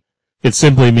regression. It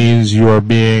simply means you are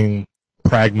being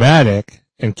pragmatic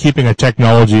and keeping a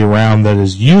technology around that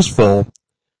is useful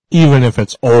even if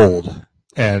it's old.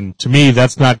 And to me,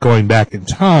 that's not going back in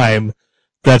time.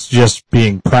 That's just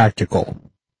being practical.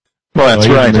 Well, that's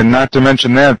right, and not to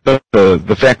mention that,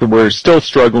 the fact that we're still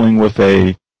struggling with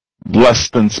a less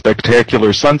than spectacular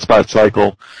sunspot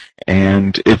cycle,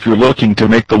 and if you're looking to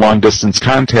make the long-distance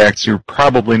contacts, you're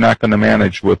probably not going to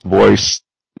manage with voice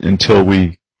until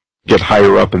we get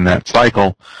higher up in that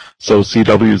cycle, so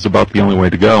CW is about the only way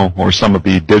to go, or some of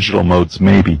the digital modes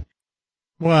maybe.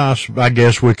 Well, I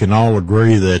guess we can all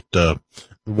agree that the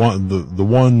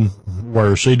one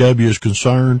where CW is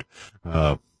concerned,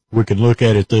 we can look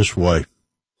at it this way.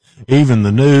 Even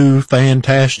the new,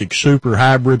 fantastic, super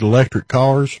hybrid electric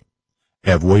cars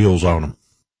have wheels on them.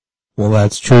 Well,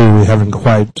 that's true. We haven't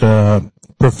quite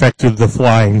perfected the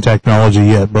flying technology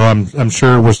yet, but I'm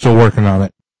sure we're still working on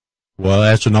it. Well,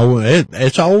 that's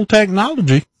it's old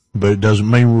technology, but it doesn't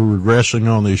mean we're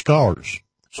regressing on these cars.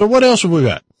 So what else have we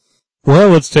got? Well,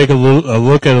 let's take a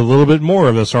look at a little bit more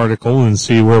of this article and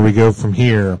see where we go from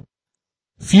here.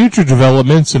 Future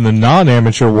developments in the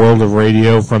non-amateur world of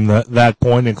radio from that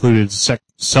point included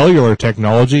cellular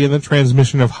technology and the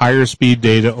transmission of higher speed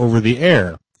data over the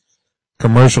air.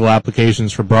 Commercial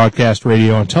applications for broadcast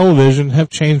radio and television have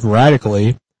changed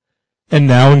radically and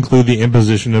now include the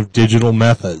imposition of digital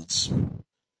methods.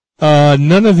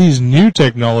 None of these new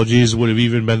technologies would have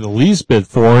even been the least bit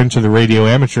foreign to the radio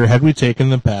amateur had we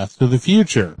taken the path to the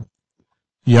future.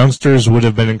 Youngsters would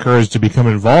have been encouraged to become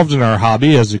involved in our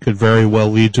hobby, as it could very well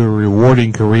lead to a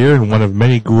rewarding career in one of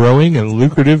many growing and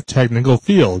lucrative technical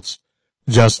fields,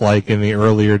 just like in the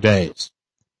earlier days.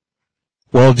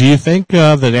 Well, do you think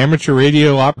that amateur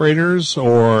radio operators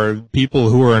or people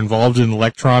who are involved in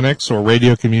electronics or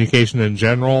radio communication in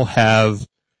general have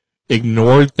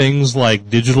ignored things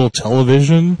like digital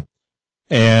television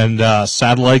and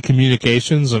satellite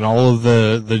communications and all of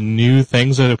the new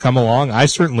things that have come along? I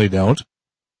certainly don't.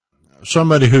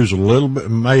 Somebody who's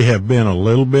may have been a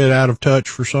little bit out of touch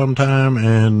for some time,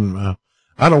 and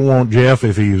I don't want Jeff,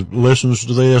 if he listens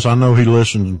to this, I know he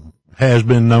has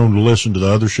been known to listen to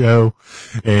the other show,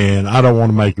 and I don't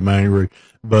want to make him angry.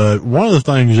 But one of the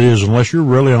things is, unless you're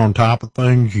really on top of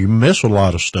things, you miss a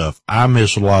lot of stuff. I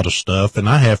miss a lot of stuff, and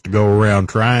I have to go around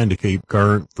trying to keep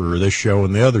current for this show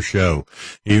and the other show,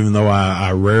 even though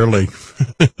I rarely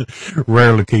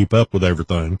keep up with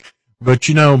everything. But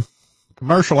you know,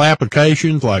 commercial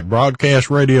applications like broadcast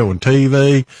radio and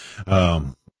TV,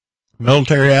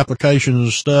 military applications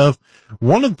and stuff.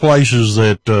 One of the places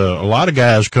that a lot of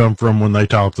guys come from when they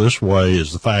talk this way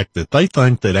is the fact that they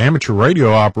think that amateur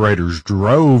radio operators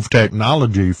drove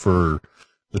technology for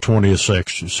the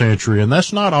 20th century, and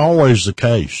that's not always the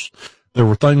case. There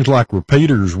were things like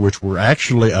repeaters which were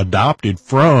actually adopted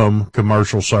from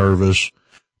commercial service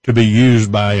to be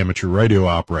used by amateur radio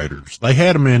operators. They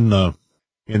had them in the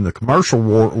commercial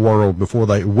world before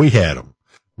we had them.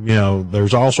 You know,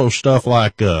 there's also stuff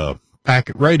like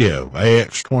packet radio,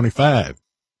 AX25.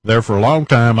 There for a long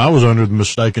time, I was under the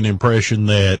mistaken impression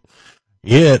that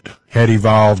it had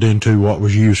evolved into what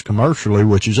was used commercially,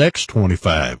 which is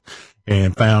X25,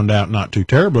 and found out not too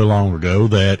terribly long ago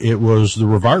that it was the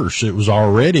reverse. It was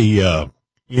already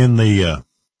in the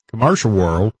commercial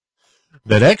world,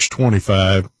 that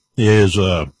X25 is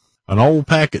an old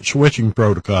packet switching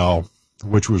protocol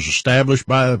which was established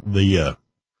by the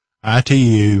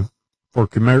ITU for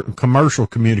commercial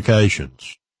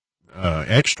communications.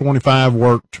 X25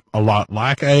 worked a lot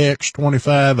like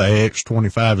AX25.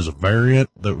 AX25 is a variant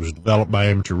that was developed by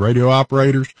amateur radio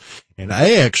operators, and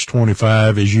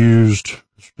AX25 is used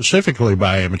specifically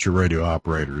by amateur radio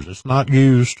operators. It's not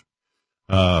used,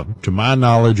 to my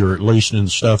knowledge, or at least in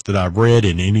the stuff that I've read,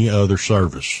 in any other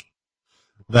service.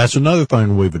 That's another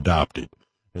thing we've adopted.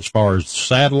 As far as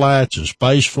satellites and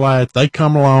space flight, they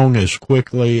come along as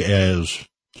quickly as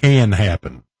can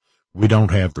happen. We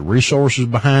don't have the resources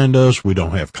behind us. We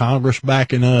don't have Congress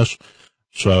backing us.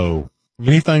 So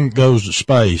anything that goes to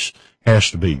space has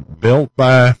to be built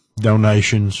by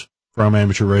donations from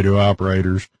amateur radio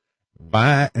operators,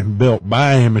 built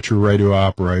by amateur radio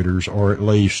operators, or at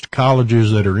least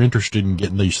colleges that are interested in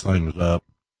getting these things up.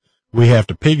 We have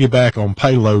to piggyback on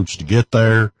payloads to get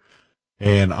there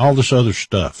and all this other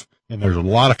stuff. And there's a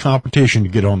lot of competition to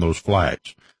get on those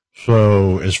flights.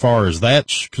 So as far as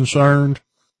that's concerned,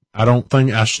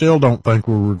 I still don't think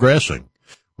we're regressing.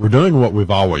 We're doing what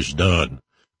we've always done,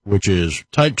 which is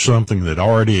take something that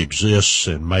already exists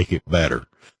and make it better.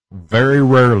 Very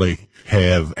rarely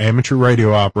have amateur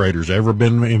radio operators ever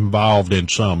been involved in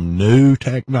some new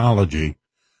technology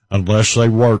unless they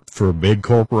worked for a big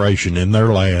corporation in their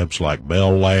labs like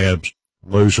Bell Labs,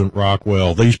 Lucent,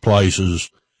 Rockwell, these places,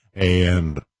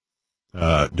 and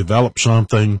developed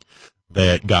something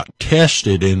that got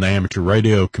tested in the amateur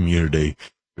radio community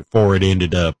before it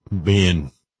ended up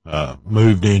being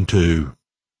moved into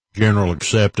general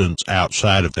acceptance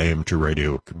outside of the amateur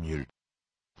radio community.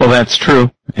 Well, that's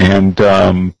true.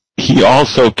 And he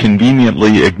also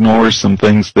conveniently ignores some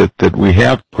things that we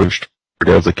have pushed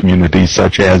forward as a community,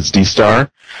 such as D-Star.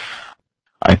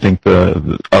 I think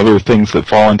the other things that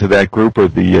fall into that group are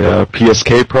the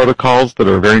PSK protocols that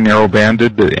are very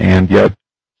narrow-banded and yet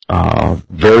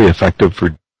very effective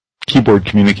for keyboard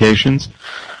communications.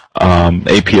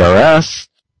 APRS,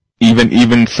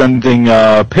 even sending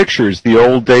pictures. The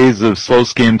old days of slow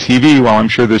scan TV, while I'm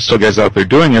sure there's still guys out there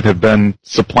doing it, have been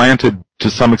supplanted to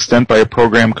some extent by a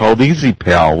program called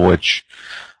EasyPal, which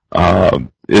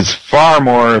is far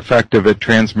more effective at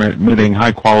transmitting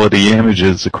high-quality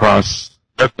images across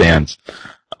F bands.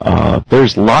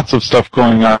 There's lots of stuff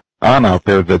going on out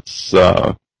there that's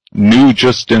new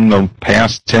just in the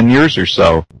past 10 years or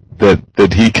so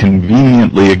that he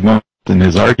conveniently ignored in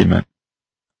his argument.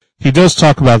 He does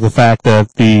talk about the fact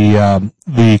that the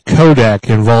codec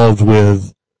involved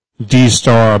with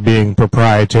D-Star being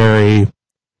proprietary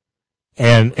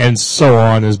and so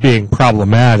on as being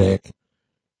problematic.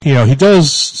 You know, he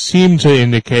does seem to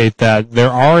indicate that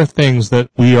there are things that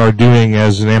we are doing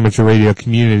as an amateur radio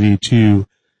community to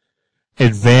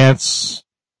advance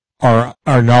our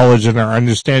knowledge and our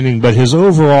understanding, but his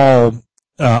overall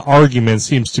argument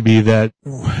seems to be that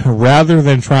rather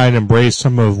than try and embrace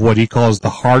some of what he calls the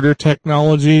harder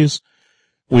technologies,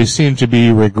 we seem to be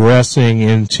regressing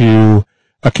into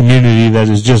a community that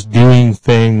is just doing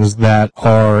things that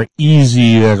are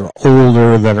easy, that are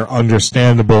older, that are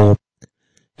understandable,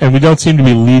 and we don't seem to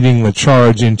be leading the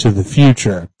charge into the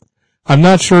future. I'm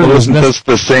not sure. Well, isn't this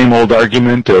the same old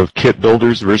argument of kit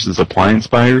builders versus appliance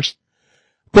buyers?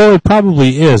 Well, it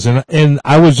probably is, and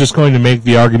I was just going to make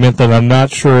the argument that I'm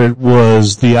not sure it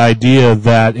was the idea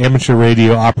that amateur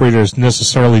radio operators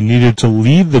necessarily needed to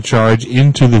lead the charge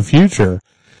into the future.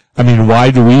 I mean,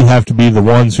 why do we have to be the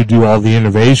ones who do all the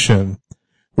innovation?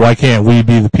 Why can't we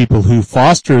be the people who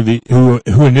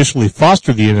who initially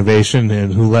foster the innovation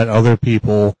and who let other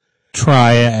people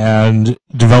try and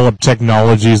develop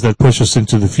technologies that push us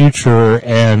into the future,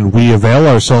 and we avail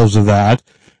ourselves of that?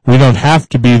 We don't have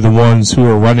to be the ones who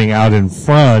are running out in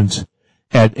front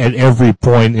at every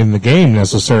point in the game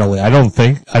necessarily. I don't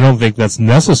think that's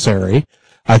necessary.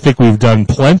 I think we've done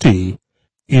plenty,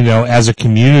 as a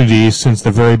community since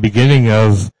the very beginning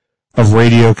of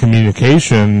radio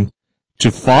communication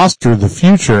to foster the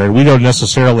future, and we don't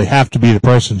necessarily have to be the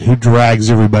person who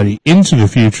drags everybody into the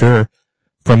future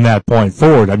from that point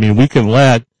forward. I mean, we can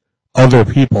let other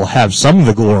people have some of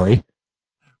the glory.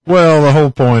 Well, the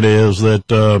whole point is that,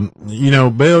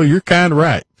 Bill, you're kind of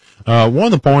right. One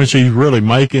of the points he's really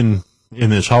making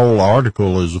in this whole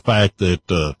article is the fact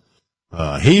that,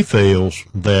 he feels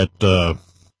that,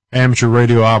 amateur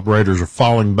radio operators are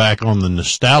falling back on the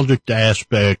nostalgic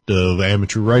aspect of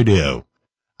amateur radio.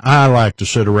 I like to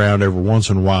sit around every once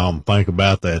in a while and think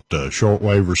about that,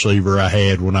 shortwave receiver I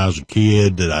had when I was a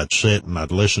kid that I'd sit and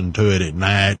I'd listen to it at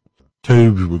night.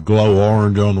 Tubes would glow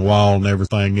orange on the wall and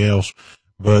everything else.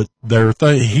 But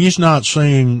he's not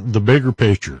seeing the bigger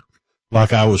picture.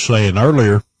 Like I was saying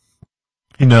earlier,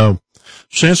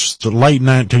 since the late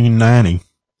 1990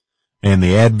 and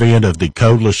the advent of the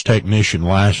codeless technician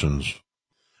license,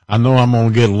 I know I'm going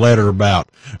to get a letter about,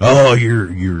 oh, you're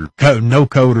no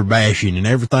coder bashing and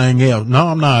everything else. No,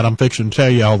 I'm not. I'm fixing to tell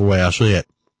you all the way I see it.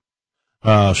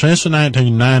 Since the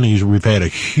 1990s, we've had a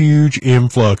huge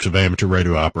influx of amateur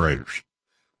radio operators.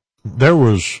 There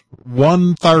was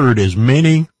 1/3 as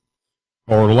many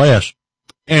or less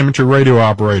amateur radio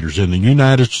operators in the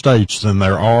United States than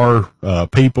there are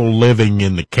people living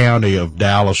in the county of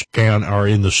Dallas County or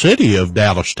in the city of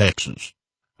Dallas, Texas,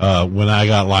 when I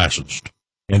got licensed.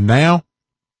 And now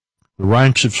the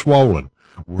ranks have swollen.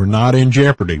 We're not in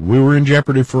jeopardy. We were in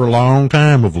jeopardy for a long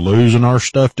time of losing our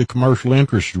stuff to commercial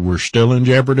interests. We're still in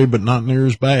jeopardy, but not near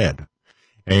as bad.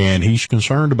 And he's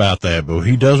concerned about that, but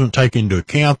he doesn't take into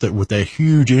account that with that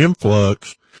huge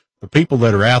influx, the people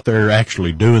that are out there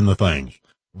actually doing the things,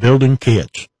 building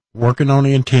kits, working on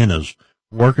antennas,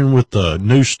 working with the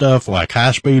new stuff like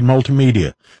high-speed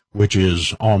multimedia, which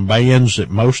is on bands that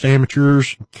most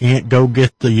amateurs can't go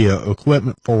get the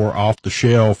equipment for off the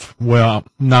shelf. Well,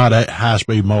 not at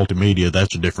high-speed multimedia.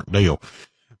 That's a different deal.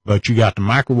 But you got the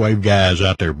microwave guys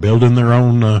out there building their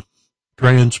own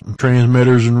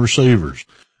transmitters and receivers.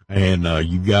 And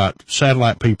you got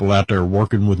satellite people out there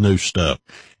working with new stuff.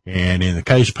 And in the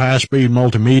case of high-speed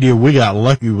multimedia, we got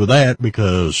lucky with that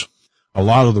because a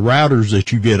lot of the routers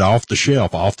that you get off the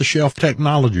shelf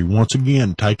technology, once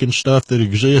again, taking stuff that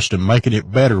exists and making it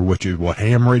better, which is what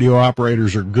ham radio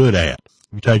operators are good at.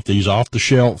 You take these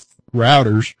off-the-shelf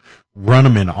routers, run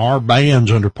them in our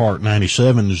bands under Part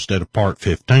 97 instead of Part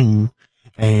 15,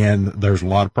 and there's a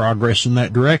lot of progress in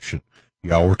that direction.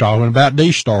 Y'all were talking about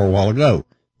D-Star a while ago.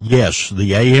 Yes,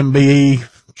 the AMBE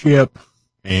chip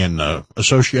and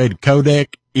associated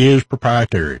codec is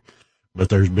proprietary, but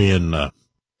there's been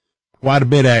quite a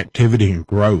bit of activity and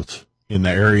growth in the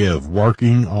area of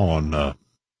working on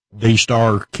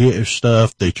D-Star kit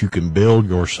stuff that you can build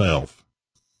yourself.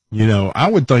 You know, I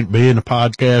would think being a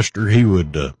podcaster, he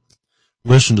would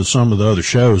listen to some of the other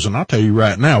shows, and I'll tell you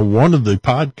right now, one of the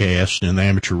podcasts in the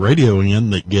amateur radio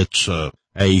end that gets a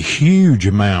huge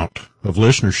amount of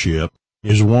listenership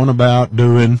is one about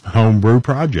doing homebrew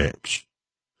projects.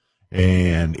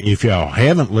 And if y'all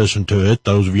haven't listened to it,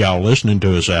 those of y'all listening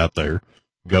to us out there,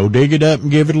 go dig it up and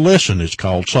give it a listen. It's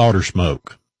called Solder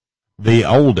Smoke, the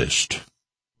oldest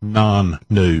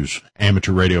non-news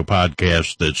amateur radio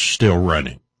podcast that's still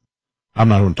running. I'm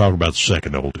not going to talk about the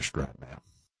second oldest right now.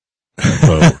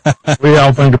 So, what do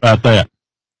y'all think about that?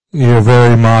 You're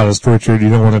very modest, Richard. You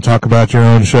don't want to talk about your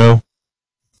own show?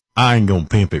 I ain't going to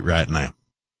pimp it right now.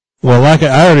 Well, like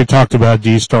I already talked about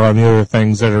D-Star and the other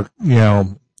things that are, you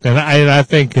know, and I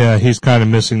think he's kind of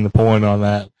missing the point on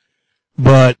that.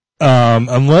 But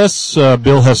unless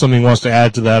Bill has something he wants to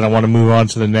add to that, I want to move on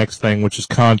to the next thing, which is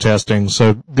contesting.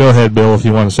 So go ahead, Bill, if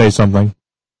you want to say something.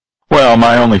 Well,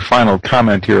 my only final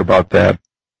comment here about that,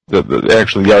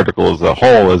 actually the article as a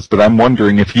whole, is that I'm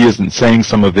wondering if he isn't saying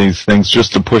some of these things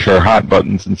just to push our hot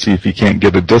buttons and see if he can't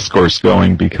get a discourse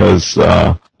going, because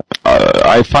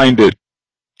I find it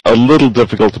a little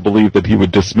difficult to believe that he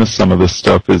would dismiss some of this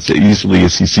stuff as easily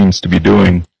as he seems to be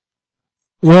doing.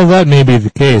 Well, that may be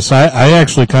the case. I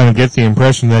actually kind of get the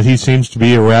impression that he seems to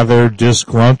be a rather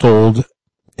disgruntled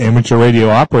amateur radio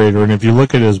operator, and if you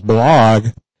look at his blog,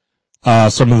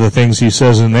 some of the things he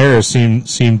says in there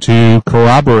seem to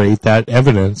corroborate that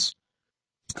evidence.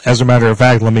 As a matter of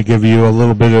fact, let me give you a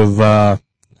little bit of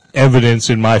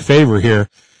evidence in my favor here.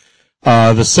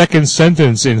 The second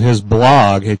sentence in his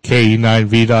blog at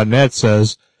ke9v.net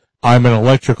says, I'm an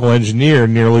electrical engineer,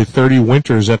 nearly 30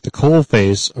 winters at the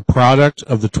coalface, a product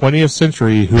of the 20th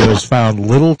century who has found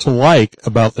little to like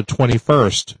about the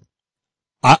 21st.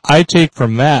 I take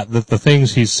from that the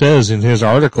things he says in his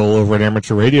article over at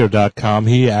amateurradio.com,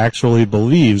 he actually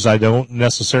believes. I don't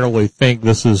necessarily think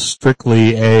this is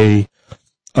strictly a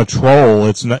troll.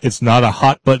 It's not a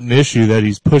hot button issue that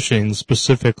he's pushing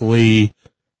specifically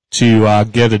to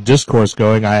get a discourse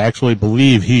going. I actually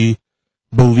believe he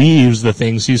believes the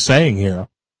things he's saying here.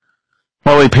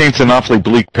 Well, he paints an awfully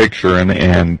bleak picture,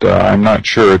 and I'm not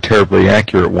sure a terribly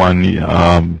accurate one.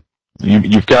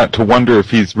 You've got to wonder if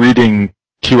he's reading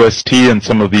QST and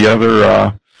some of the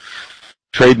other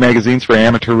trade magazines for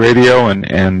amateur radio,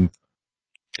 and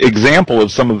example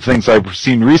of some of the things I've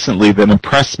seen recently that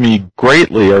impressed me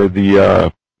greatly are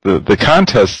the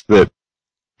contests that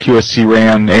QST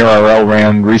ran, ARRL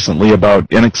ran recently about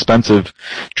inexpensive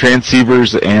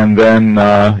transceivers and then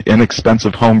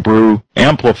inexpensive homebrew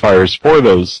amplifiers for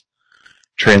those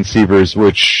transceivers,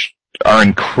 which are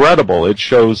incredible. It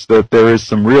shows that there is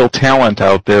some real talent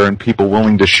out there and people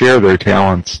willing to share their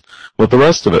talents with the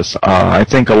rest of us. I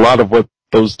think a lot of what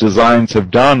those designs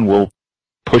have done will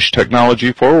push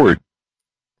technology forward.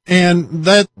 And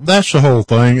that's the whole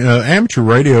thing. Amateur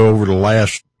radio over the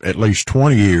last at least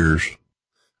 20 years,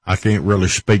 I can't really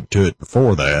speak to it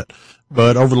before that,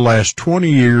 but over the last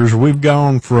 20 years, we've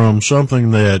gone from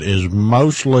something that is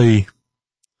mostly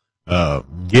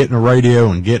getting a radio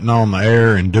and getting on the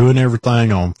air and doing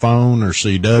everything on phone or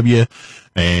CW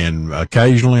and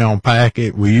occasionally on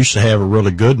packet. We used to have a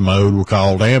really good mode we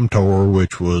called AmTOR,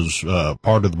 which was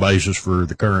part of the basis for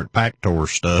the current PACTOR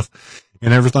stuff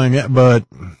and everything, but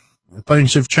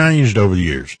things have changed over the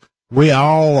years. We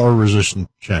all are resistant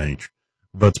to change,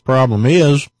 but the problem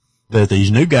is that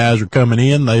these new guys are coming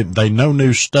in, they know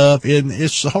new stuff, and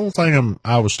it's the whole thing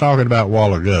I was talking about a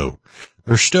while ago.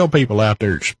 There's still people out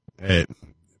there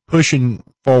pushing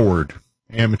forward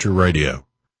amateur radio.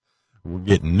 We're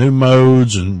getting new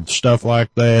modes and stuff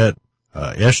like that,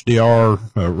 SDR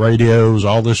radios,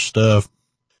 all this stuff.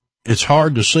 It's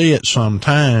hard to see it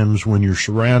sometimes when you're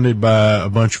surrounded by a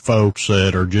bunch of folks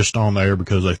that are just on there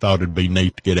because they thought it'd be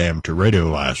neat to get amateur radio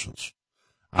license.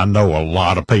 I know a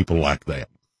lot of people like that.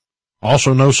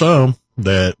 Also know some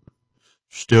that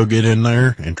still get in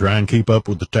there and try and keep up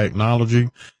with the technology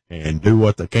and do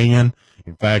what they can.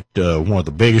 In fact, one of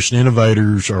the biggest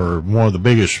innovators or one of the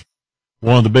biggest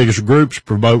groups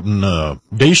promoting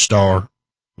D-Star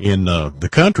in the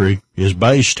country is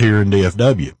based here in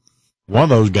DFW. One of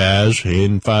those guys,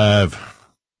 N5OOM,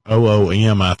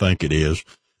 I think it is,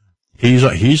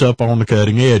 he's up on the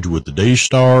cutting edge with the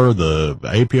D-Star, the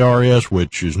APRS,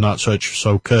 which is not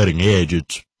so cutting edge.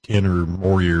 It's 10 or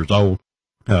more years old.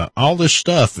 All this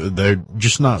stuff they're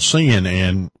just not seeing,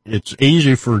 and it's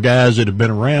easy for guys that have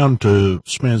been around to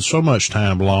spend so much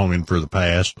time longing for the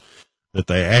past that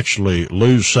they actually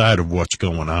lose sight of what's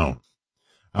going on.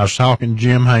 I was talking to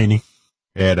Jim Haney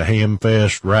at a Ham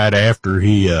Fest right after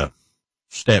he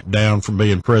stepped down from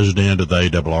being president of the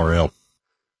ARRL.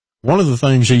 One of the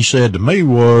things he said to me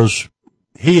was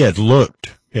he had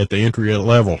looked at the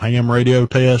entry-level ham radio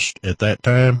test at that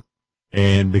time,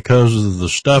 and because of the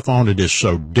stuff on it is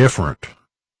so different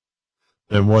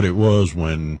than what it was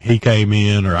when he came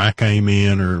in or I came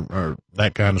in or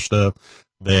that kind of stuff,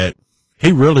 that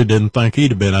he really didn't think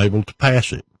he'd have been able to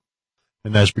pass it.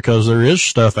 And that's because there is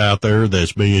stuff out there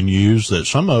that's being used that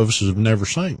some of us have never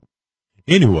seen.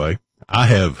 Anyway, I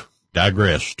have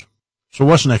digressed. So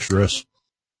what's next, Russ?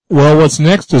 Well, what's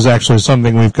next is actually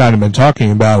something we've kind of been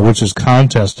talking about, which is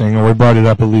contesting, or we brought it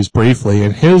up at least briefly.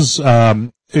 And his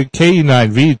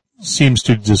KE9V seems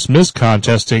to dismiss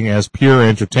contesting as pure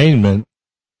entertainment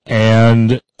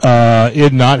and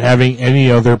it not having any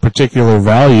other particular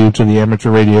value to the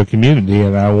amateur radio community.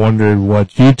 And I wondered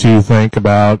what you two think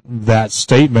about that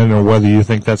statement, or whether you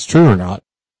think that's true or not.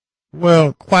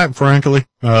 Well, quite frankly,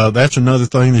 that's another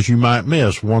thing that you might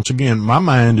miss. Once again, my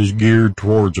mind is geared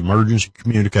towards emergency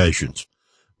communications.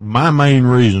 My main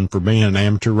reason for being an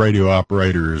amateur radio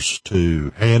operator is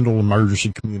to handle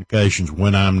emergency communications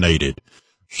when I'm needed.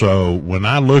 So when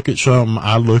I look at something,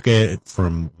 I look at it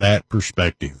from that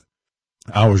perspective.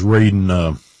 I was reading,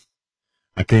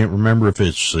 I can't remember if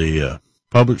it's the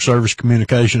Public Service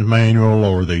Communications Manual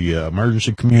or the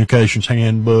Emergency Communications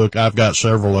Handbook. I've got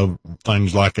several of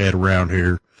things like that around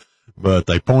here, but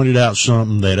they pointed out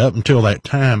something that up until that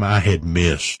time I had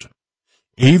missed.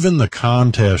 Even the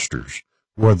contesters,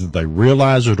 whether they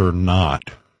realize it or not,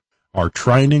 are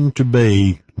training to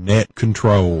be net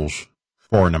controls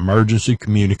for an emergency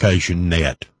communication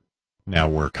net. Now,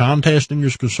 where contesting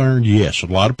is concerned, yes, a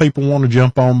lot of people want to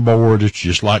jump on board. It's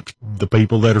just like the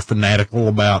people that are fanatical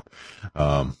about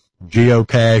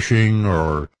geocaching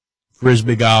or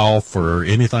frisbee golf or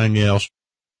anything else.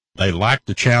 They like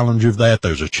the challenge of that.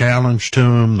 There's a challenge to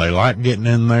them. They like getting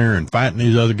in there and fighting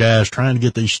these other guys, trying to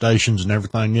get these stations and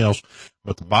everything else.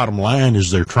 But the bottom line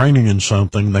is they're training in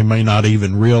something they may not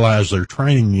even realize they're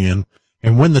training in.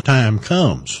 And when the time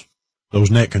comes, those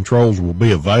net controls will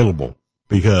be available.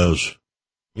 Because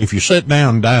if you sit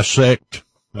down and dissect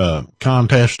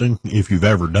contesting, if you've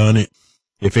ever done it,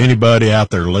 if anybody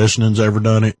out there listening's ever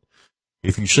done it,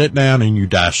 if you sit down and you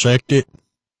dissect it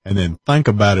and then think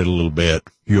about it a little bit,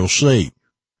 you'll see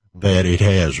that it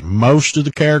has most of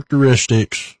the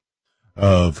characteristics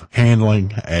of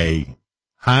handling a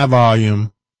high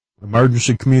volume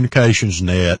emergency communications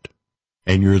net,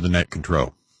 and you're the net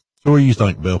control. So what do you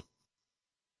think, Bill?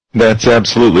 That's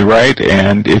absolutely right.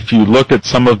 And if you look at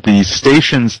some of the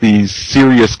stations these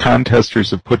serious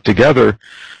contesters have put together,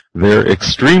 they're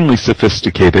extremely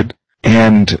sophisticated.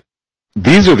 And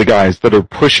these are the guys that are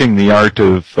pushing the art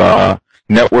of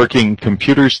networking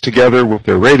computers together with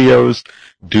their radios,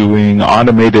 doing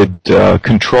automated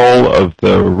control of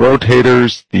the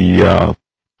rotators, the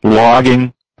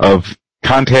logging of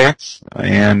contacts,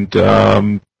 and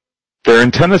their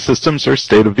antenna systems are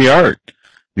state of the art.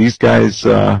 These guys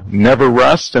never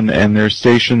rest, and their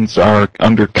stations are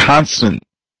under constant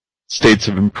states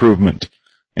of improvement.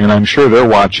 And I'm sure they're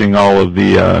watching all of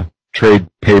the trade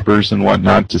papers and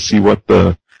whatnot to see what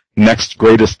the next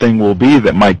greatest thing will be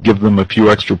that might give them a few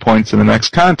extra points in the next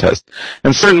contest.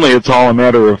 And certainly it's all a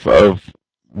matter of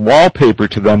wallpaper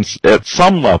to them at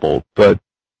some level, but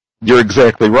you're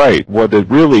exactly right. What it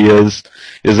really is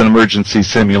an emergency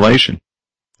simulation.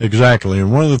 Exactly.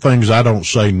 And one of the things I don't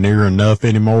say near enough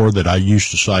anymore that I used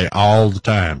to say all the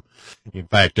time, in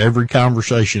fact, every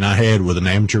conversation I had with an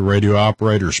amateur radio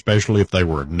operator, especially if they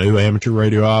were a new amateur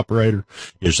radio operator,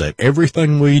 is that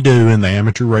everything we do in the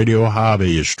amateur radio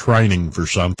hobby is training for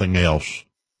something else.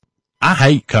 I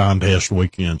hate contest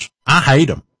weekends. I hate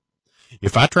them.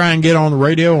 If I try and get on the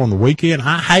radio on the weekend,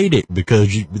 I hate it because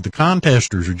the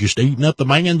contesters are just eating up the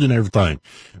bands and everything.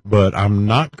 But I'm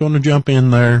not going to jump in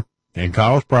there and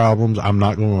cause problems. I'm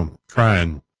not going to try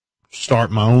and start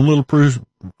my own little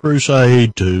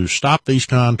crusade to stop these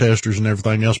contesters and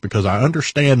everything else, because I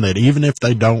understand that even if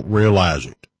they don't realize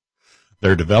it,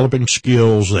 they're developing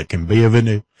skills that can be of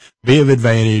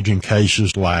advantage in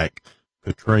cases like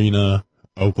Katrina,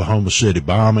 Oklahoma City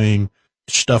bombing,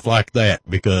 stuff like that,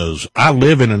 because I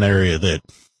live in an area that,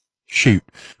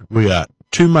 we got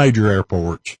 2 major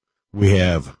airports. We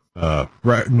have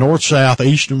north, south,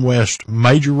 east, and west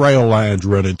major rail lines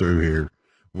running through here.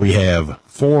 We have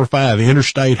 4 or 5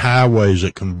 interstate highways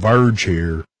that converge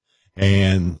here,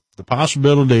 and the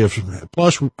possibility of,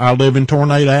 plus I live in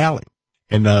Tornado Alley,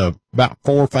 and about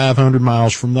 400 or 500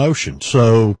 miles from the ocean.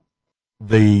 So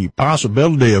the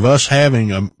possibility of us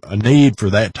having a need for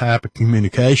that type of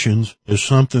communications is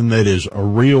something that is a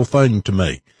real thing to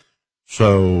me.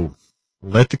 So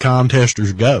let the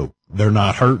contesters go. They're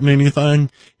not hurting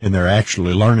anything, and they're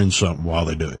actually learning something while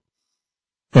they do it.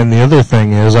 And the other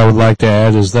thing is, I would like to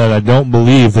add, is that I don't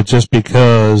believe that just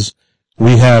because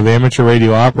we have amateur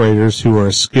radio operators who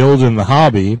are skilled in the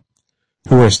hobby,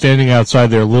 who are standing outside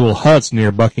their little huts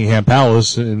near Buckingham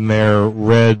Palace in their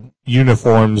red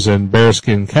uniforms and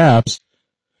bearskin caps,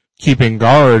 keeping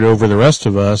guard over the rest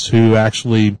of us who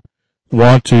actually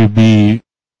want to be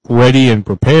ready and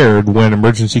prepared when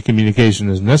emergency communication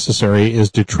is necessary,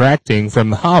 is detracting from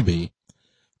the hobby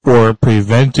or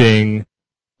preventing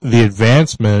the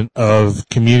advancement of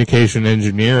communication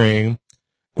engineering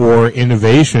or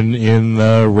innovation in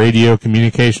the radio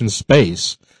communication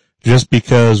space. Just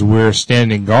because we're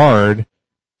standing guard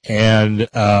and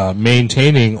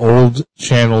maintaining old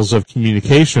channels of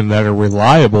communication that are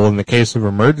reliable in the case of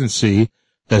emergency,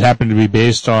 that happen to be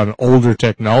based on older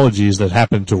technologies that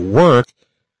happen to work,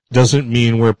 doesn't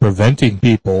mean we're preventing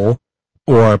people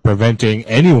or preventing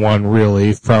anyone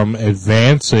really from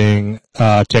advancing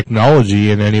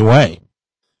technology in any way.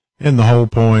 And the whole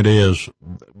point is,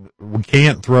 we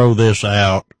can't throw this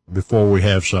out before we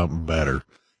have something better.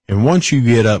 And once you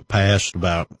get up past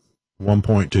about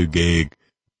 1.2 gig,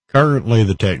 currently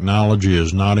the technology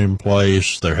is not in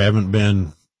place. There hasn't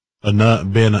been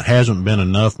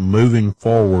enough moving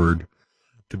forward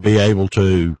to be able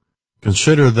to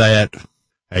consider that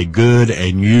a good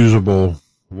and usable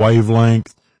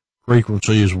wavelength,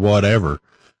 frequencies, whatever.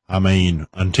 I mean,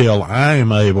 until I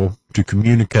am able to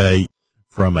communicate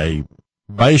from a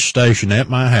base station at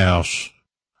my house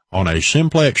on a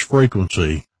simplex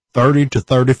frequency, 30 to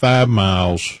 35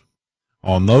 miles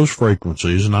on those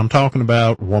frequencies, and I'm talking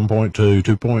about 1.2,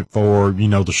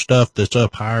 2.4, the stuff that's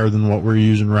up higher than what we're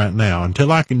using right now.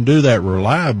 Until I can do that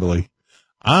reliably,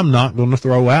 I'm not going to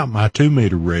throw out my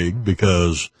 2-meter rig,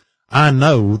 because I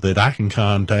know that I can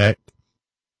contact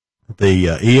the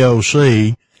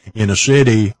EOC in a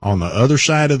city on the other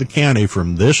side of the county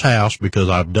from this house, because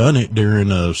I've done it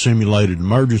during a simulated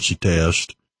emergency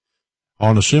test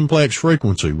on a simplex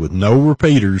frequency with no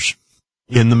repeaters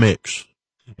in the mix.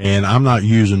 And I'm not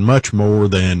using much more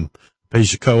than a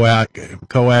piece of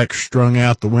coax strung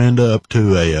out the window up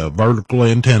to a vertical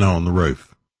antenna on the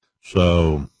roof.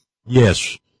 So,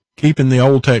 yes, keeping the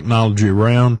old technology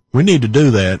around, we need to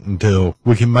do that until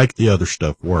we can make the other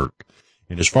stuff work.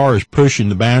 And as far as pushing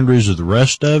the boundaries of the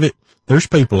rest of it, there's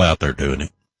people out there doing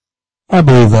it. I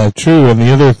believe that's true. And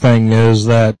the other thing is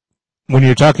that when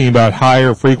you're talking about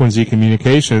higher frequency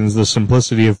communications, the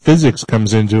simplicity of physics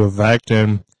comes into effect.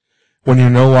 And when you're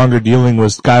no longer dealing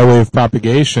with skywave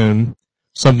propagation,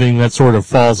 something that sort of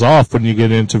falls off when you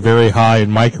get into very high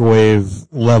and microwave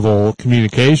level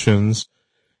communications,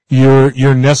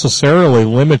 you're necessarily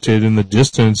limited in the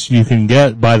distance you can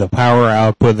get by the power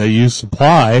output that you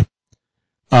supply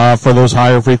for those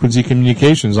higher frequency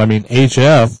communications. I mean,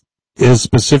 HF is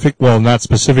not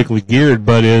specifically geared,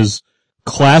 but is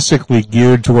classically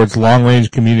geared towards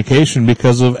long-range communication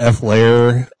because of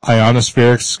F-layer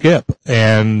ionospheric skip.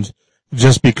 And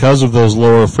just because of those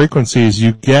lower frequencies,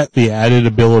 you get the added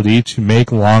ability to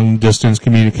make long-distance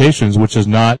communications, which is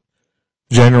not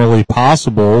generally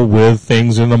possible with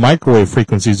things in the microwave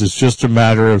frequencies. It's just a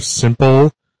matter of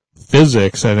simple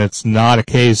physics, and it's not a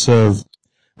case of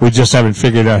we just haven't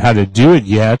figured out how to do it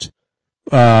yet.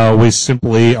 We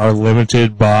simply are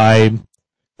limited by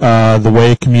the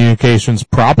way communications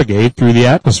propagate through the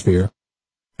atmosphere.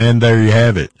 And there you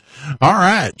have it. All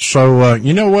right. So,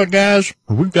 you know what, guys?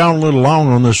 We've gone a little long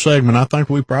on this segment. I think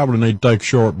we probably need to take a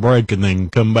short break and then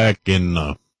come back and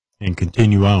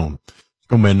continue on. It's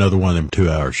going to be another one of them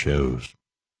 2-hour shows.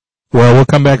 Well, we'll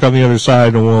come back on the other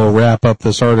side and we'll wrap up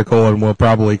this article and we'll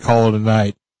probably call it a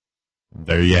night.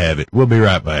 There you have it. We'll be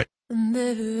right back. And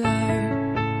there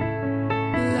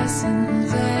are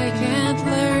lessons I can't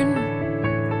learn.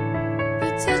 The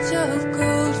touch of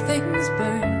cold things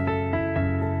burn.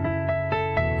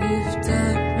 You've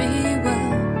taught me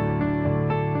well,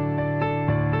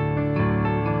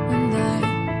 and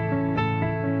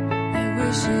I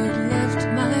wish you'd left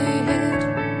my head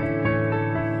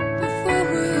before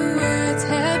words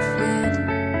had fled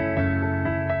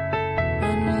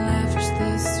and left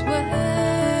this well.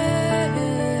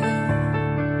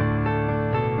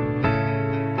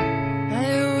 I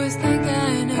always think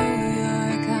I know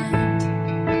you're kind.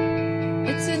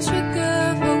 It's a trick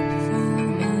of hopeful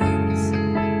minds.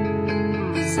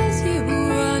 It says you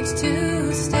want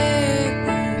to stay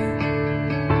away,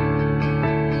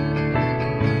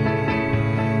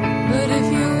 but if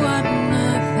you want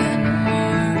nothing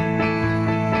more,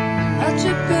 I'll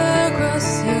trip across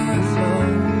your floor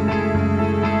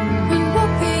and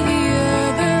walk the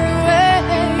other way.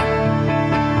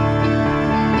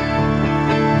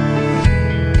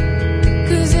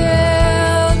 'Cause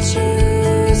I'll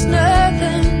choose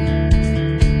nothing,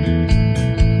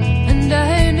 and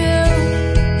I know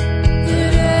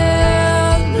that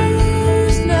I'll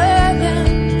lose nothing.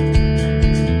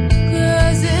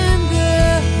 'Cause in the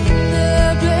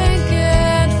blink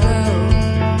and flow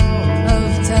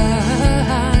of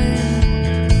time,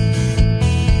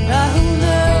 I'll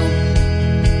know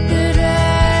that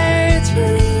I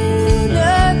true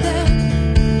nothing.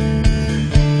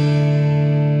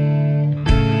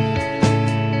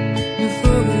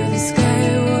 Before the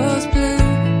sky was blue,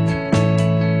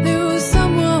 there was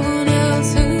someone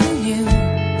else who knew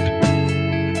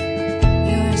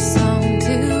your song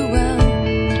too well.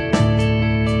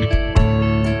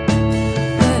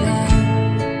 But I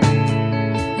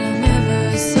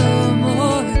never saw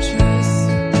more trace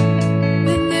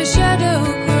than the shadow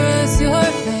cross your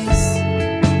face.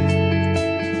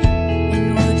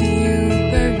 And would you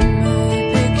burn my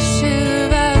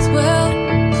picture as well?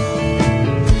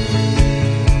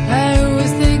 I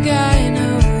always think I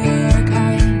know you're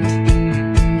kind.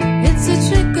 It's a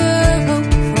trick of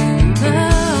hopeful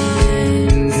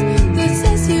minds that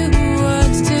says you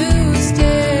want to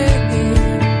stay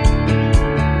here.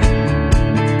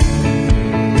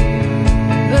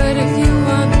 But if you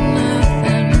want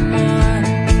nothing more,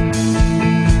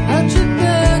 I'll trip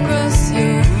across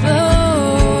your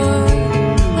floor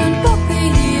and walk the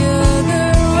other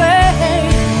way.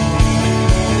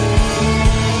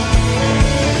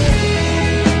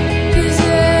 'Cause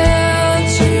I'll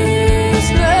choose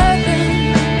nothing,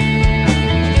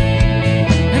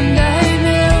 and I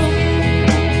know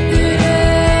that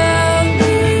I'll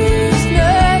lose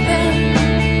nothing.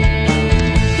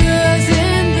 'Cause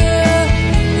in the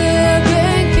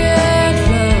blink and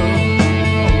flow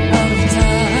of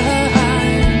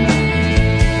time,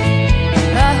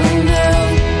 I'll know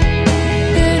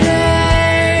that I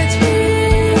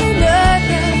true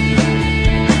nothing.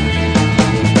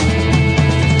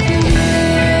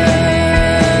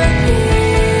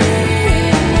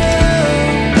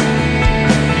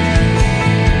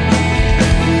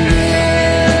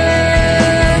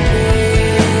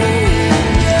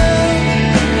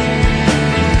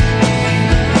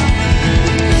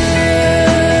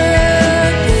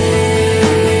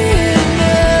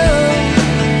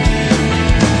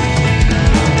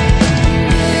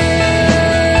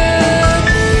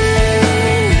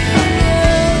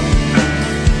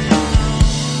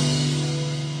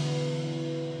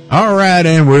 All right,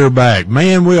 and we're back.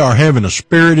 Man, we are having a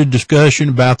spirited discussion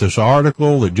about this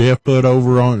article that Jeff put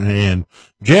over on, and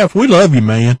Jeff, we love you,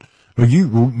 man.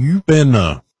 You've been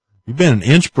an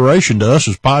inspiration to us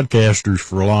as podcasters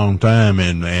for a long time,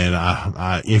 and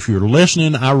I if you're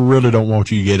listening, I really don't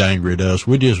want you to get angry at us.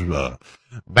 We just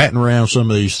batting around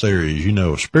some of these theories,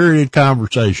 spirited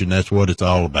conversation. That's what it's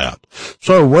all about.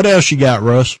 So what else you got,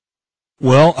 Russ?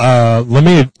 Well, let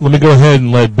me go ahead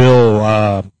and let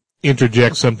Bill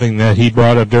interject something that he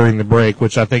brought up during the break,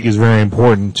 which I think is very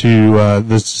important to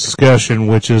this discussion,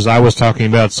 which is I was talking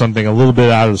about something a little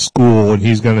bit out of school, and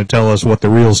he's going to tell us what the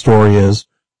real story is.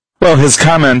 Well, his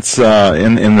comments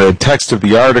in the text of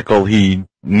the article, he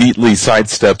neatly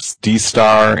sidesteps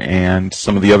D-Star and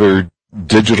some of the other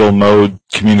digital mode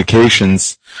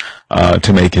communications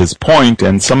to make his point,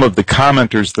 and some of the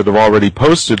commenters that have already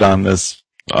posted on this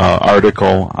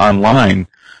article online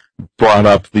brought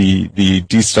up the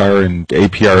D-Star and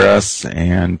APRS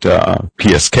and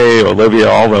PSK, Olivia,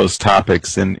 all those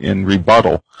topics in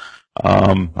rebuttal.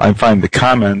 I find the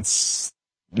comments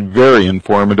very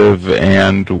informative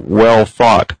and well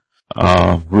thought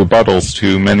rebuttals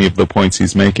to many of the points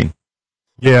he's making.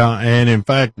 Yeah, and in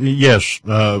fact, yes,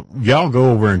 y'all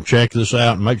go over and check this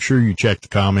out and make sure you check the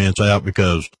comments out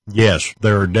because, yes,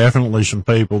 there are definitely some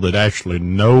people that actually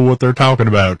know what they're talking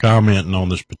about commenting on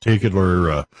this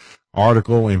particular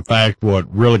article. In fact,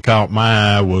 what really caught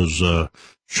my eye was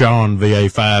Sean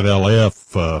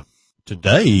VA5LF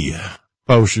today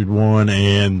posted one,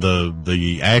 and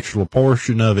the actual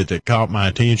portion of it that caught my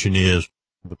attention is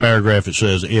the paragraph that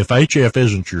says, if HF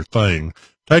isn't your thing,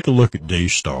 take a look at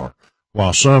D-Star.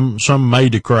 While some may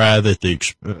decry that the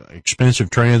expensive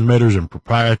transmitters and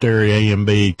proprietary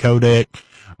AMB codec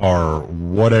or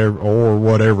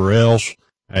whatever else,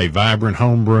 a vibrant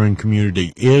homebrewing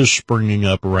community is springing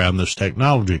up around this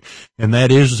technology. And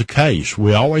that is the case.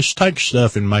 We always take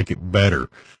stuff and make it better.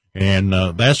 And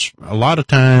that's a lot of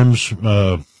times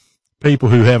people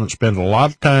who haven't spent a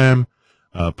lot of time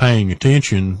paying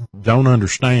attention don't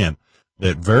understand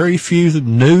that very few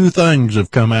new things have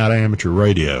come out of amateur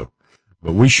radio.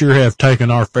 But we sure have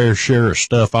taken our fair share of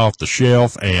stuff off the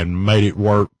shelf and made it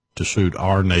work to suit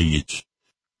our needs.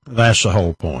 That's the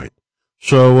whole point.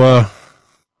 So,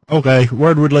 okay,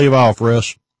 where'd we leave off,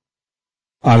 Russ?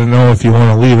 I don't know if you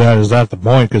want to leave that as at the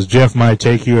point, because Jeff might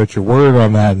take you at your word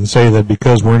on that and say that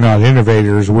because we're not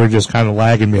innovators, we're just kind of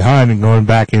lagging behind and going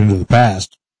back into the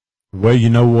past. Well, you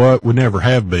know what? We never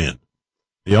have been.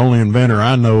 The only inventor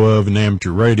I know of in amateur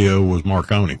radio was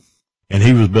Marconi. And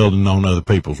he was building on other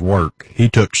people's work. He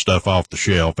took stuff off the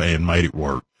shelf and made it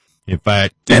work. In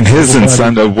fact, and his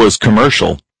incentive was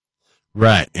commercial.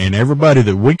 Right. And everybody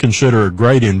that we consider a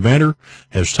great inventor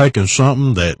has taken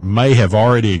something that may have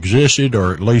already existed,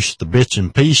 or at least the bits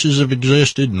and pieces have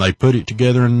existed, and they put it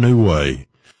together in a new way.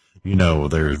 You know,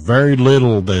 there's very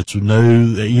little that's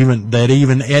new,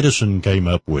 even Edison came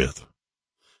up with.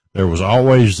 There was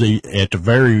always at the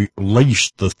very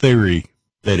least, the theory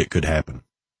that it could happen.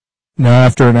 Now,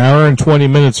 after an hour and 20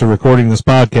 minutes of recording this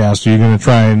podcast, are you going to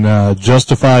try and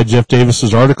justify Jeff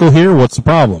Davis's article here? What's the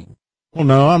problem? Well,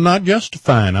 no, I'm not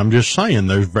justifying. I'm just saying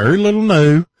there's very little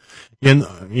new in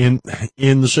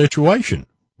the situation.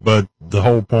 But the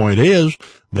whole point is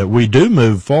that we do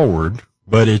move forward,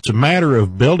 but it's a matter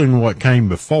of building what came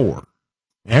before.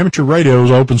 Amateur radio is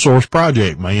an open source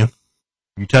project, man.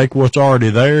 You take what's already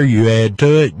there, you add to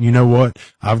it. You know what?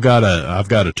 I've got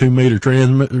a 2 meter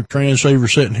transceiver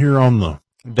sitting here on the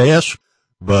desk,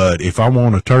 but if I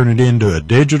want to turn it into a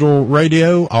digital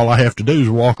radio, all I have to do is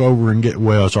walk over and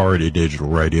it's already a digital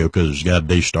radio because it's got a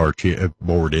D-Star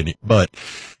board in it. But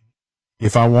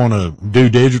if I want to do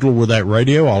digital with that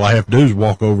radio, all I have to do is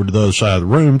walk over to the other side of the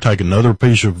room, take another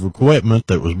piece of equipment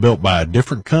that was built by a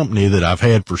different company that I've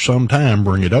had for some time,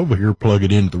 bring it over here, plug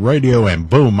it into the radio, and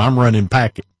boom, I'm running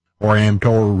Packet or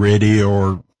Amtor Ready,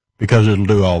 or because it'll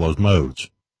do all those modes.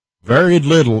 Very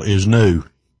little is new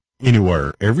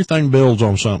anywhere. Everything builds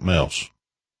on something else.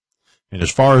 And as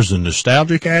far as the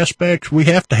nostalgic aspects, we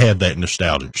have to have that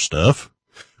nostalgic stuff.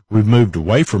 We've moved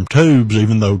away from tubes,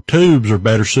 even though tubes are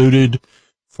better suited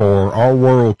for our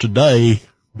world today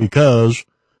because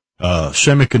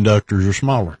semiconductors are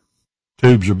smaller.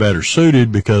 Tubes are better suited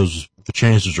because the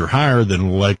chances are higher that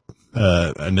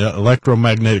an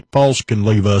electromagnetic pulse can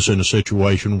leave us in a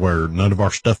situation where none of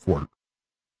our stuff works.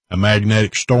 A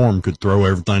magnetic storm could throw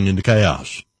everything into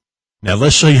chaos. Now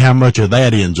let's see how much of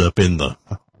that ends up in the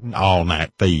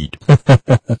all-night feed.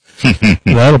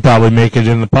 That'll probably make it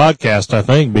in the podcast, I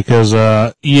think, because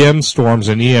EM storms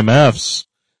and EMFs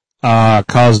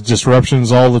cause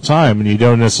disruptions all the time, and you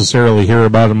don't necessarily hear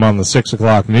about them on the 6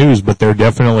 o'clock news, but they're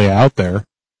definitely out there.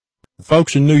 The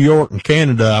folks in New York and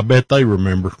Canada, I bet they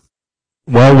remember.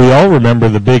 Well, we all remember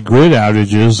the big grid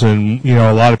outages, and, you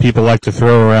know, a lot of people like to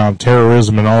throw around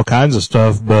terrorism and all kinds of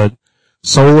stuff, but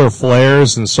solar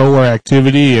flares and solar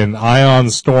activity and ion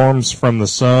storms from the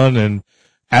sun and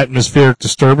atmospheric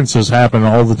disturbances happen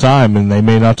all the time, and they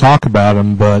may not talk about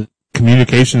them, but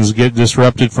communications get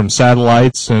disrupted from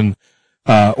satellites, and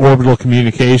orbital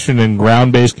communication and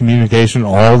ground-based communication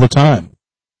all the time.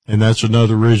 And that's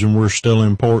another reason we're still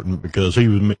important, because he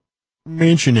was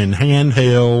mentioning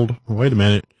handheld,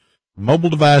 mobile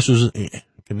devices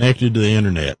connected to the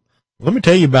internet. Let me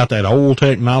tell you about that old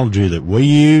technology that we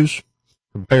use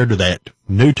compared to that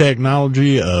new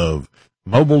technology of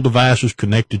mobile devices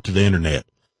connected to the internet.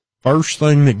 First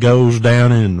thing that goes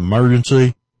down in an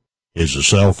emergency is the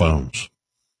cell phones.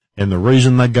 And the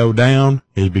reason they go down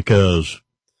is because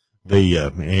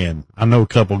and I know a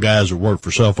couple guys that work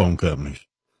for cell phone companies.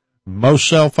 Most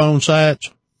cell phone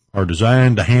sites are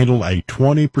designed to handle a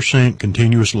 20%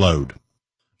 continuous load.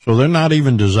 So they're not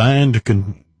even designed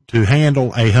to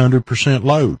handle 100%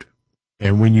 load.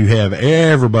 And when you have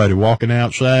everybody walking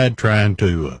outside trying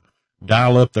to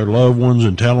dial up their loved ones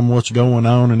and tell them what's going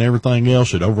on and everything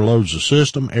else, it overloads the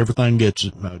system. Everything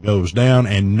goes down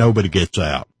and nobody gets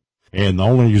out. And the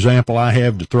only example I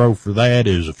have to throw for that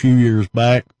is a few years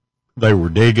back, they were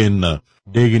digging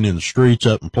in the streets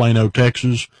up in Plano,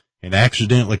 Texas, and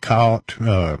accidentally cut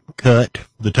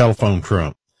the telephone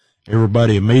trunk.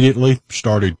 Everybody immediately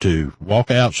started to walk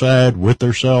outside with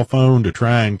their cell phone to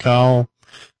try and call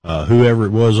whoever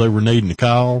it was they were needing to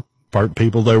call,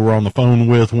 people they were on the phone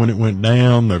with when it went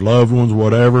down, their loved ones,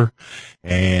 whatever,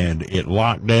 and it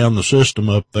locked down the system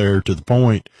up there to the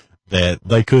point that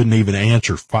they couldn't even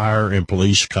answer fire and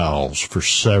police calls for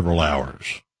several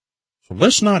hours. So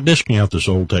let's not discount this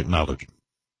old technology.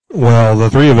 Well, the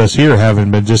three of us here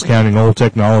haven't been discounting old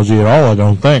technology at all, I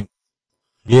don't think.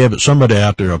 Yeah, but somebody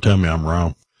out there will tell me I'm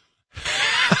wrong.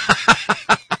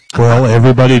 Well,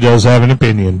 everybody does have an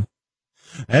opinion.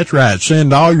 That's right.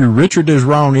 Send all your Richard is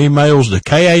Wrong emails to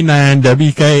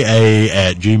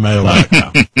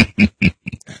ka9wka@gmail.com.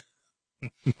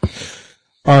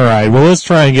 All right. Well, let's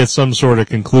try and get some sort of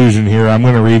conclusion here. I'm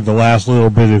going to read the last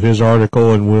little bit of his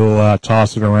article and we'll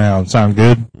toss it around. Sound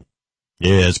good?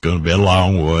 Yeah, it's going to be a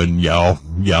long one. Y'all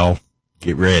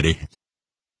get ready.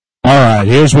 All right.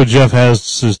 Here's what Jeff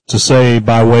has to say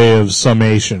by way of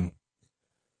summation.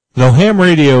 Though ham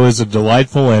radio is a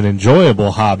delightful and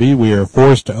enjoyable hobby, we are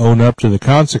forced to own up to the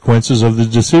consequences of the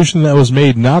decision that was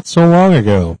made not so long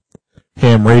ago.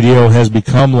 Ham radio has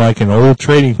become like an old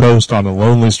trading post on a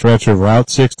lonely stretch of Route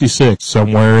 66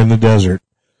 somewhere in the desert.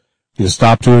 You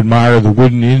stop to admire the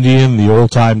wooden Indian, the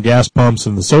old-time gas pumps,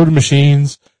 and the soda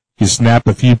machines. You snap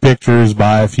a few pictures,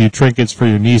 buy a few trinkets for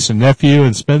your niece and nephew,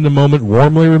 and spend a moment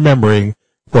warmly remembering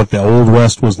what the Old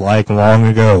West was like long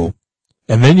ago.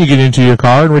 And then you get into your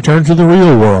car and return to the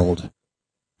real world.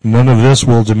 None of this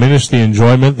will diminish the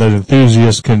enjoyment that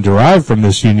enthusiasts can derive from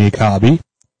this unique hobby.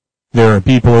 There are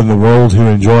people in the world who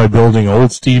enjoy building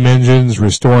old steam engines,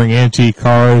 restoring antique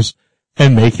cars,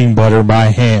 and making butter by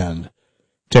hand.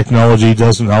 Technology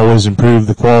doesn't always improve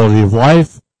the quality of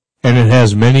life, and it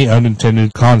has many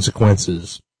unintended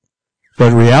consequences.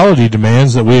 But reality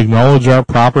demands that we acknowledge our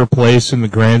proper place in the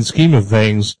grand scheme of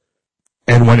things,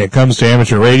 and when it comes to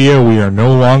amateur radio, we are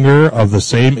no longer of the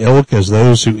same ilk as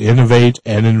those who innovate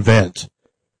and invent.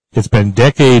 It's been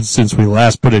decades since we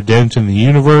last put a dent in the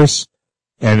universe,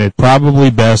 and it's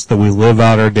probably best that we live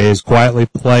out our days quietly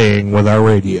playing with our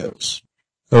radios.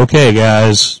 Okay,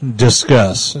 guys,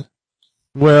 discuss.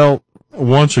 Well,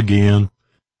 once again,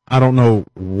 I don't know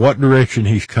what direction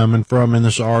he's coming from in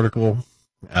this article.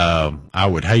 I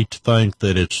would hate to think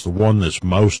that it's the one that's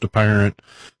most apparent.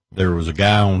 There was a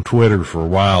guy on Twitter for a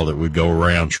while that would go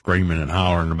around screaming and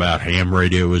hollering about ham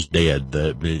radio is dead.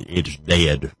 It's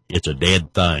dead. It's a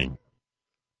dead thing.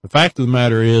 The fact of the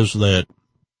matter is that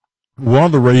one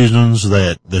of the reasons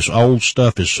that this old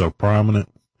stuff is so prominent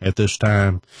at this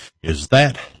time is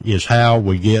that is how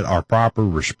we get our proper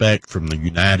respect from the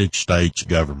United States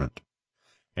government.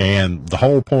 And the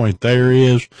whole point there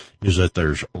is that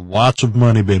there's lots of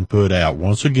money been put out.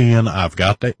 Once again, I've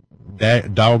got that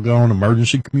doggone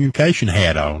emergency communication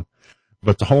hat on.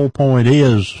 But the whole point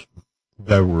is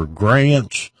there were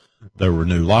grants, there were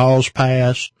new laws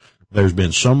passed. There's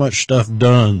been so much stuff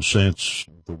done since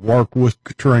the work with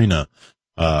Katrina,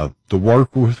 the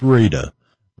work with Rita,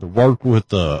 the work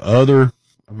with other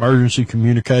emergency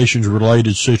communications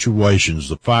related situations,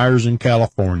 the fires in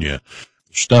California,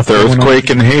 stuff. The earthquake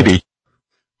in Haiti.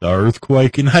 The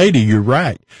earthquake in Haiti, you're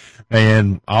right.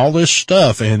 And all this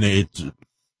stuff, and it's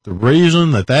the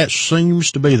reason that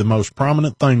seems to be the most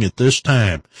prominent thing at this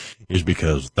time is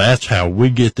because that's how we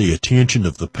get the attention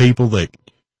of the people that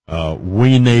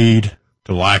we need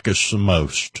to like us the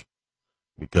most,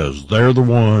 because they're the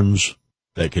ones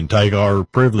that can take our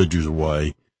privileges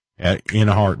away in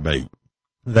a heartbeat.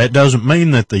 That doesn't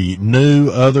mean that the new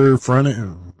other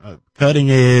cutting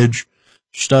edge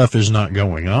stuff is not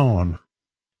going on.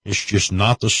 It's just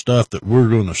not the stuff that we're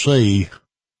going to see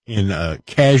in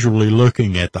casually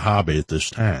looking at the hobby at this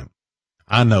time.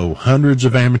 I know hundreds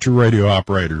of amateur radio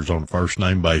operators on a first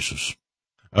name basis.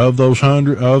 Of those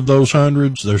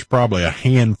hundreds, there's probably a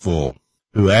handful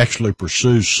who actually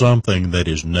pursues something that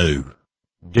is new.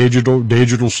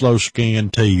 Digital slow scan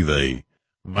TV,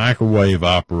 microwave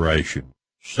operation,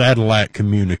 satellite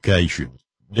communication,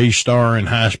 D-Star and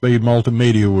high-speed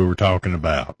multimedia we were talking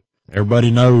about.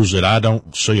 Everybody knows that I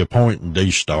don't see a point in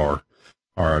D-Star,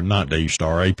 or not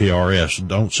D-Star, APRS.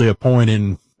 Don't see a point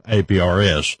in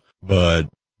APRS, but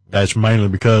that's mainly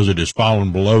because it has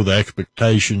fallen below the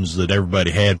expectations that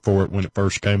everybody had for it when it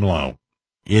first came along.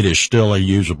 It is still a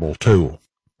usable tool.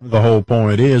 The whole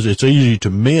point is it's easy to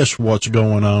miss what's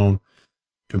going on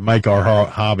to make our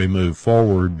hobby move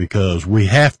forward, because we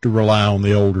have to rely on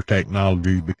the older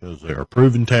technology because they are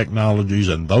proven technologies,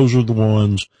 and those are the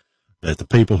ones that the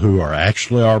people who are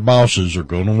actually our bosses are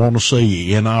going to want to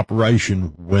see in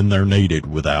operation when they're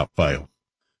needed without fail.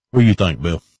 What do you think,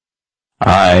 Bill?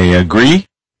 I agree,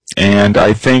 and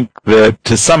I think that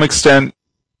to some extent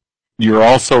you're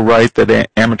also right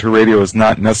that amateur radio has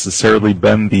not necessarily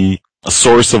been the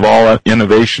source of all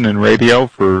innovation in radio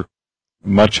for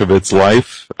much of its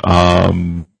life.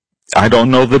 I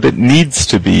don't know that it needs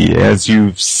to be. As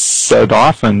you've said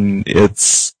often,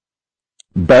 it's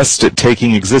best at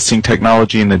taking existing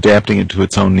technology and adapting it to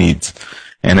its own needs.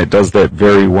 And it does that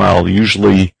very well,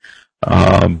 usually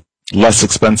less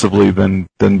expensively than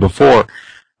before.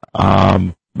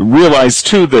 Realize,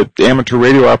 too, that amateur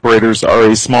radio operators are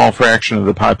a small fraction of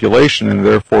the population and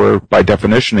therefore, by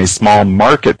definition, a small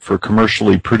market for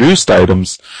commercially produced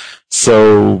items.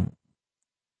 So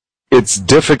it's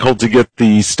difficult to get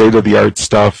the state-of-the-art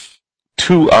stuff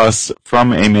to us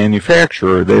from a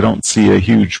manufacturer. They don't see a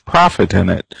huge profit in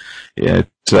it.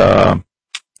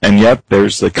 And yet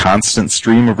there's a constant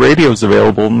stream of radios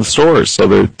available in the stores. So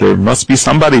there must be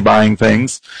somebody buying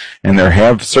things, and there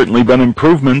have certainly been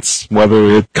improvements, whether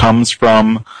it comes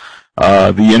from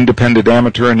the independent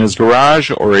amateur in his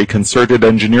garage or a concerted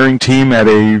engineering team at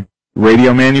a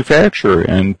radio manufacturer,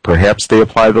 and perhaps they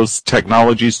apply those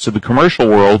technologies to the commercial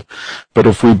world. But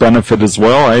if we benefit as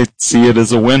well, I see it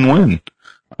as a win-win.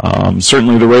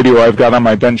 Certainly the radio I've got on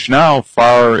my bench now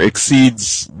far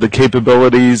exceeds the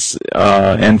capabilities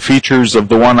and features of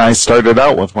the one I started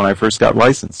out with when I first got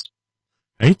licensed.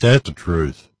 Ain't that the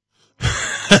truth?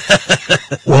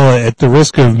 Well, at the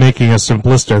risk of making a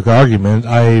simplistic argument,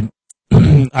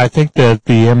 I think that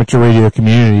the amateur radio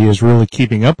community is really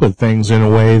keeping up with things in a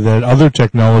way that other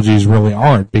technologies really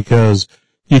aren't, because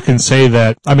you can say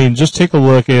that, I mean, just take a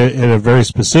look at a very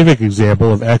specific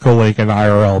example of Echolink and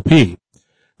IRLP,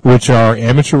 which are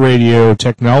amateur radio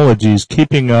technologies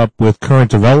keeping up with current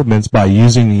developments by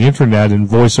using the internet and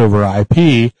voice over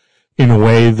IP in a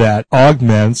way that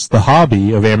augments the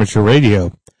hobby of amateur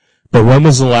radio. But when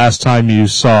was the last time you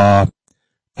saw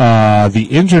the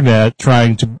internet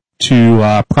trying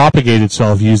to propagate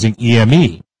itself using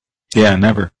EME? Yeah,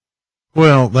 never.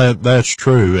 Well, that's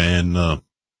true, and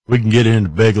we can get into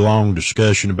a big, long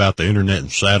discussion about the internet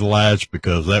and satellites,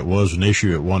 because that was an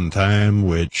issue at one time,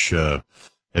 which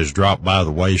has dropped by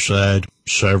the wayside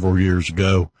several years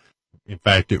ago. In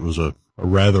fact, it was a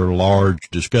rather large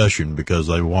discussion because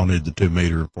they wanted the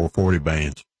 2-meter and 440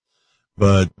 bands.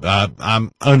 But I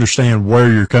understand where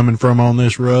you're coming from on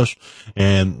this, Russ,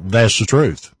 and that's the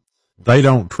truth. They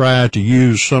don't try to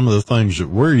use some of the things that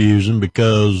we're using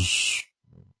because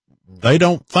they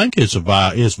don't think it's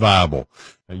viable.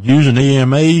 Using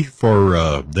EME for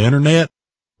the internet,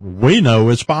 we know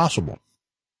it's possible.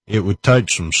 It would take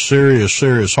some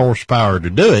serious horsepower to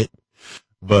do it,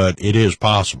 but it is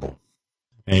possible.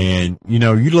 And, you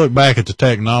know, you look back at the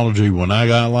technology when I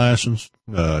got licensed.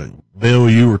 Bill,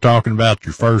 you were talking about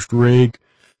your first rig.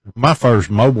 My first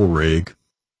mobile rig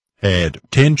had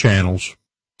 10 channels.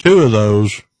 2 of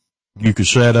those you could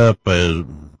set up as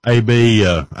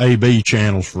AB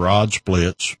channels for odd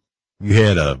splits. You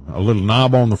had a little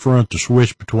knob on the front to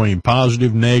switch between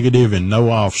positive, negative, and no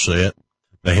offset.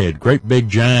 They had great big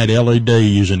giant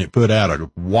LEDs, and it put out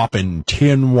a whopping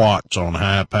 10 watts on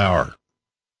high power.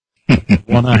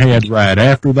 One I had right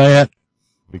after that,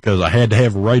 because I had to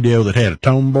have a radio that had a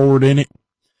tone board in it,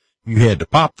 you had to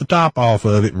pop the top off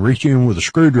of it and reach in with a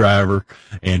screwdriver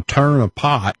and turn a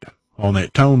pot on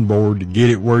that tone board to get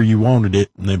it where you wanted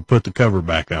it, and then put the cover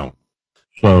back on.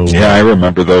 So yeah, I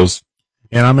remember those.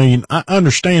 And I mean,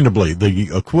 understandably,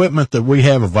 the equipment that we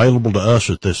have available to us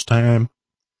at this time,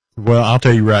 well, I'll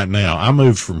tell you right now, I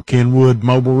moved from Kenwood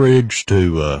mobile rigs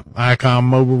to ICOM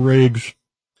mobile rigs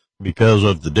because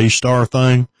of the D-Star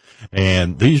thing,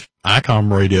 and these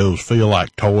ICOM radios feel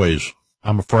like toys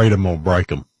I'm afraid I'm going to break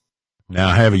them. Now,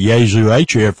 I have a Yaesu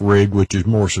HF rig, which is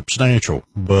more substantial,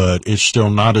 but it's still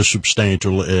not as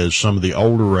substantial as some of the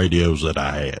older radios that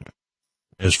I had.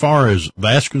 As far as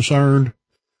that's concerned,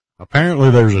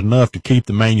 apparently there's enough to keep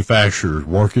the manufacturers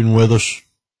working with us,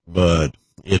 but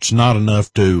it's not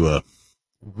enough to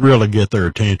really get their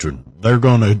attention. They're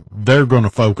gonna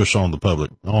focus on the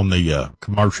public, on the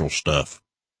commercial stuff.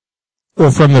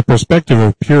 Well, from the perspective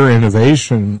of pure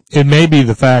innovation, it may be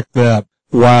the fact that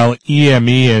while EME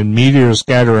and meteor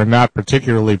scatter are not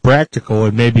particularly practical,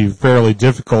 it may be fairly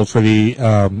difficult for the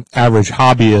average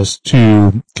hobbyist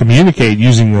to communicate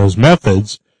using those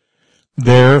methods.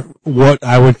 They're what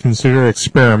I would consider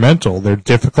experimental. They're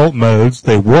difficult modes.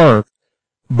 They work,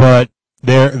 but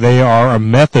they are a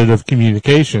method of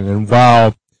communication. And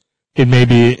while it may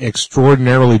be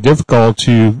extraordinarily difficult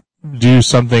to do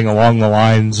something along the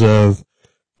lines of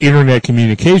internet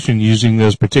communication using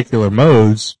those particular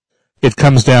modes, it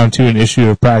comes down to an issue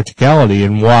of practicality.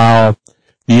 And while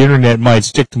the internet might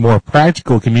stick to more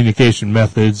practical communication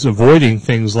methods, avoiding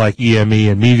things like EME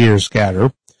and meteor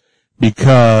scatter,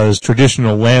 because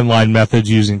traditional landline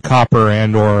methods using copper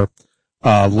and or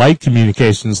light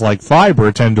communications like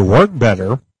fiber tend to work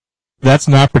better, that's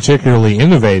not particularly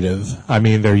innovative. I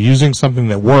mean, they're using something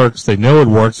that works. They know it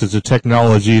works. It's a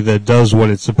technology that does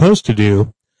what it's supposed to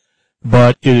do,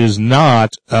 but it is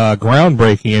not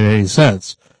groundbreaking in any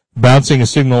sense. Bouncing a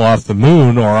signal off the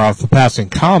moon or off a passing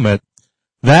comet,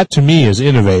 that to me is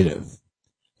innovative.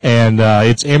 And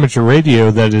it's amateur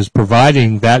radio that is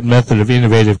providing that method of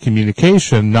innovative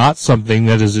communication, not something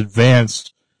that has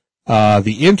advanced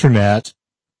the internet.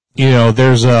 You know,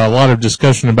 there's a lot of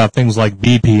discussion about things like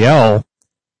BPL,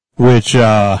 which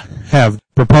have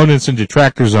proponents and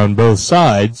detractors on both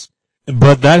sides,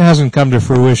 but that hasn't come to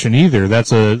fruition either.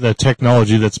 That's a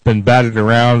technology that's been batted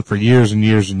around for years and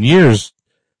years and years,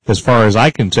 as far as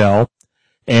I can tell.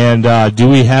 And do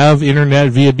we have internet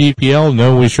via BPL?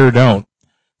 No, we sure don't.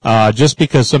 Just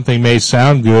because something may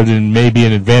sound good and may be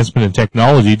an advancement in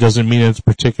technology doesn't mean it's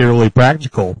particularly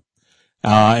practical.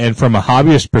 And from a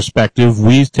hobbyist perspective,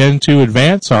 we tend to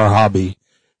advance our hobby.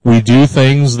 We do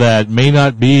things that may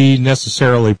not be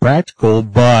necessarily practical,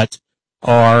 but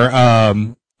are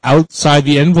outside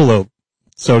the envelope,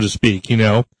 so to speak, you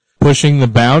know, pushing the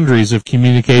boundaries of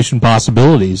communication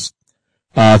possibilities.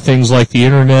 Things like the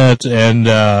internet and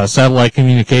satellite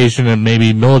communication and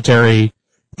maybe military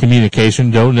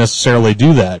communication don't necessarily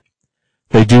do that.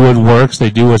 They do what works, they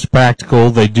do what's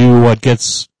practical, they do what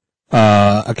gets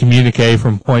a communique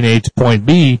from point A to point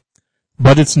B,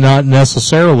 but it's not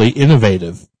necessarily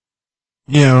innovative.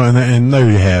 You know, and there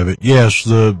you have it. Yes,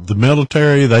 the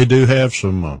military, they do have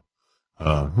some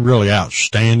really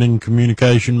outstanding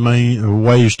communication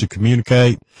ways to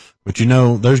communicate. But you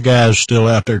know, there's guys still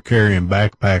out there carrying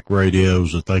backpack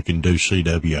radios that they can do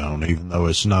CW on, even though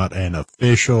it's not an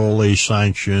officially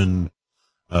sanctioned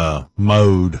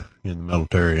mode in the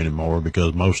military anymore,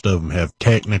 because most of them have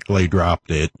technically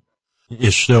dropped it.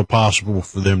 It's still possible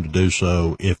for them to do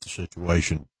so if the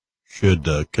situation should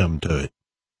come to it.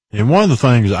 And one of the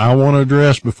things I want to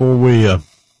address before we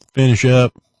finish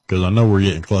up, because I know we're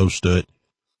getting close to it,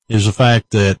 is the fact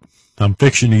that I'm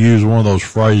fixing to use one of those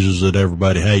phrases that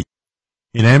everybody hates.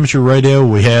 In amateur radio,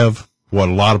 we have what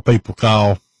a lot of people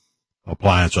call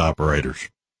appliance operators.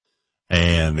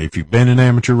 And if you've been in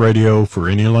amateur radio for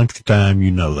any length of time, you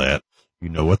know that. You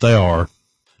know what they are.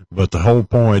 But the whole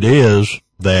point is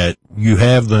that you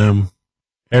have them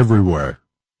everywhere.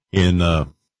 In the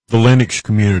Linux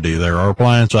community, there are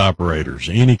appliance operators,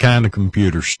 any kind of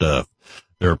computer stuff.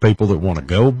 There are people that want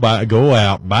to go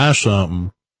out, buy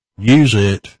something, use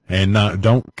it, and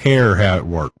don't care how it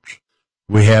works.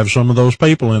 We have some of those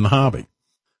people in the hobby.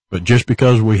 But just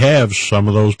because we have some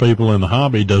of those people in the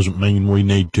hobby doesn't mean we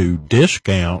need to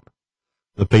discount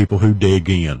the people who dig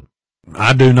in.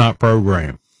 I do not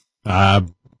program. I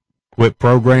quit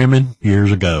programming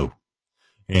years ago.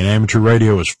 And amateur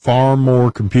radio is far more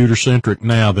computer centric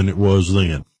now than it was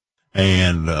then.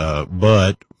 And,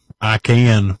 but I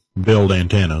can build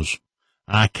antennas.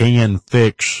 I can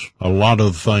fix a lot of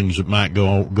the things that might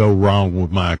go wrong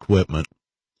with my equipment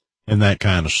and that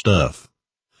kind of stuff.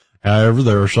 However,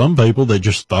 there are some people that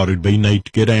just thought it'd be neat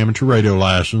to get an amateur radio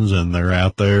license, and they're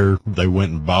out there, they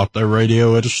went and bought their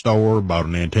radio at a store, bought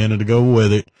an antenna to go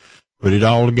with it, put it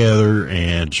all together,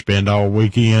 and spend all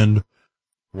weekend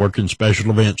working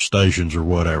special event stations or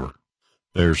whatever.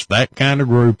 There's that kind of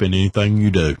group in anything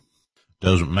you do.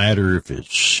 Doesn't matter if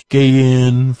it's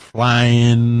skiing,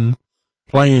 flying,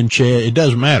 playing chess, it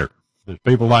doesn't matter. There's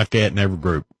people like that in every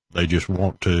group. They just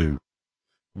want to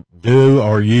do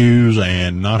or use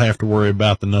and not have to worry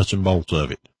about the nuts and bolts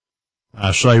of it.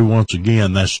 I say once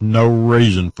again, that's no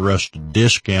reason for us to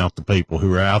discount the people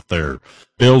who are out there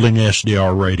building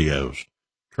SDR radios,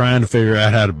 trying to figure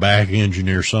out how to back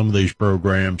engineer some of these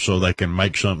programs so they can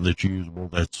make something that's usable,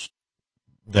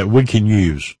 that we can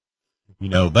use. You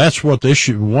know, that's what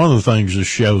one of the things this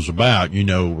show's about. You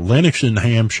know, Linux in the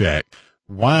Ham Shack.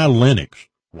 Why Linux?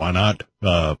 Why not,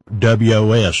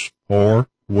 WOS or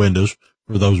Windows,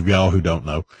 for those of y'all who don't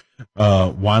know?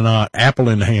 Why not Apple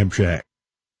in the Ham Shack?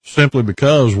 Simply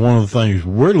because one of the things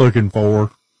we're looking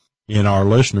for in our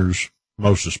listeners,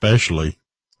 most especially,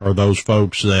 are those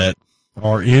folks that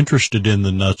are interested in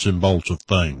the nuts and bolts of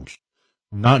things.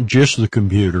 Not just the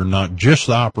computer, not just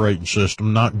the operating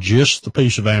system, not just the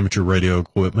piece of amateur radio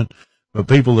equipment, but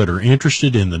people that are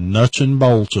interested in the nuts and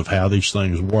bolts of how these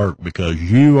things work, because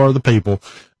you are the people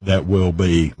that will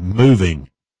be moving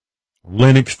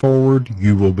Linux forward.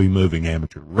 You will be moving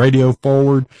amateur radio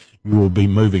forward. You will be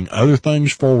moving other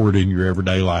things forward in your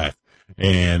everyday life.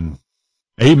 And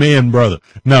amen, brother.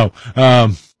 No,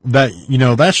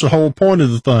 that's the whole point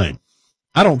of the thing.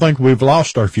 I don't think we've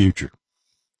lost our future.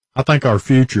 I think our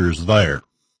future is there.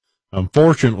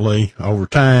 Unfortunately, over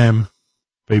time,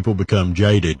 people become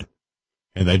jaded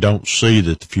and they don't see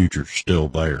that the future's still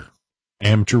there.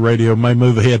 Amateur radio may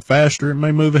move ahead faster, it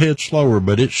may move ahead slower,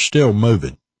 but it's still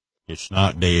moving. It's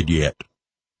not dead yet.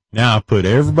 Now I put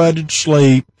everybody to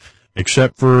sleep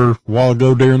except for a while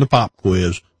ago during the pop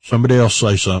quiz. Somebody else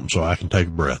say something so I can take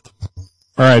a breath.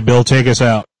 All right, Bill, take us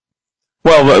out.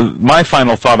 Well, my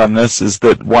final thought on this is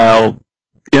that while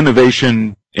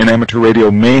innovation in amateur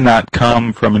radio may not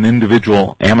come from an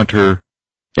individual amateur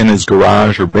in his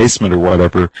garage or basement or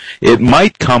whatever, it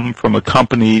might come from a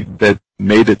company that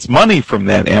made its money from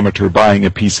that amateur buying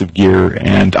a piece of gear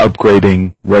and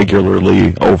upgrading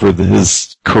regularly over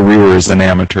his career as an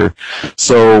amateur.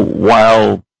 So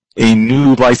while a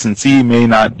new licensee may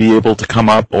not be able to come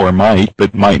up, or might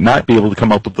not be able to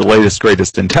come up with the latest,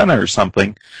 greatest antenna or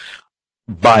something,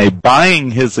 by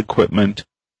buying his equipment,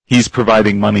 he's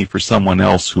providing money for someone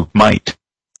else who might.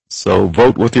 So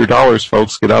vote with your dollars,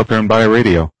 folks. Get out there and buy a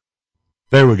radio.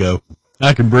 There we go.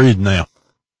 I can breathe now.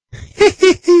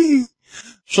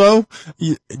 So,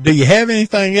 do you have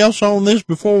anything else on this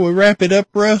before we wrap it up,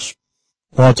 Russ?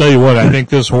 Well, I'll tell you what, I think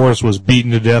this horse was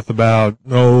beaten to death about,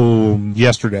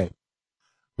 yesterday.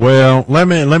 Well, let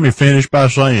me finish by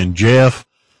saying, Jeff,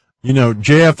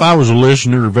 Jeff, I was a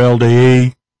listener of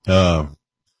LDE.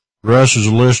 Russ is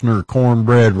a listener of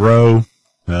Cornbread Row.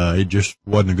 It just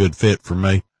wasn't a good fit for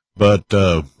me. But,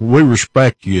 we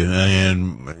respect you,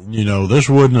 and, this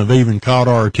wouldn't have even caught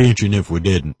our attention if we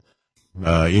didn't.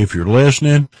 If you're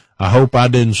listening, I hope I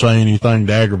didn't say anything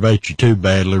to aggravate you too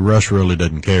badly. Russ really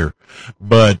doesn't care.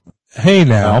 But, hey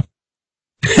now.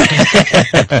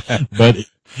 But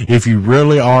if you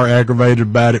really are aggravated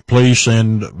about it, please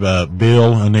send,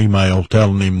 Bill an email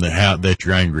telling him that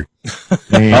you're angry.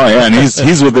 And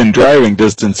he's within driving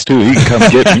distance too. He can come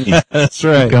get me. That's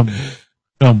right.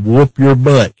 Come whoop your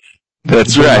butt.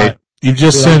 That's right. You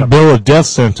just sent Bill a death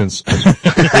sentence.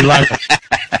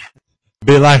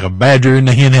 Be like a badger in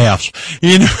the hen house.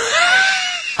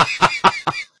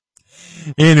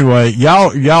 Anyway,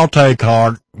 y'all take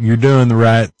heart. You're doing the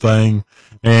right thing.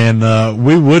 And,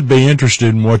 we would be interested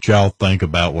in what y'all think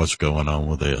about what's going on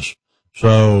with this.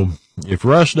 So, if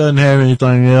Russ doesn't have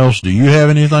anything else, do you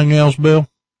have anything else, Bill?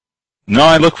 No,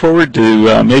 I look forward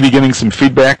to maybe getting some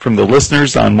feedback from the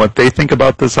listeners on what they think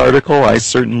about this article. I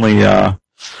certainly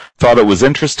thought it was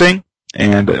interesting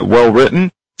and well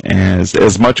written,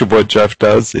 as much of what Jeff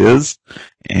does is.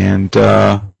 And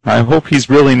I hope he's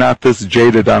really not this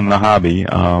jaded on the hobby.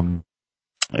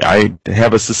 I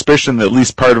have a suspicion that at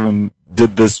least part of him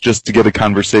did this just to get a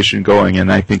conversation going,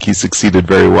 and I think he succeeded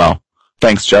very well.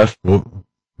 Thanks, Jeff.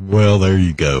 Well, there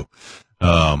you go.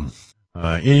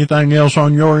 Anything else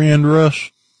on your end,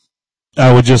 Russ?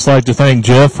 I would just like to thank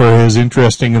Jeff for his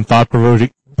interesting and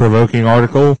thought-provoking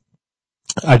article.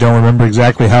 I don't remember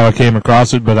exactly how I came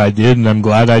across it, but I did, and I'm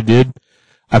glad I did.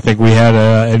 I think we had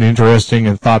an interesting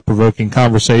and thought-provoking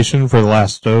conversation for the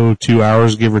last 2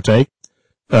 hours, give or take,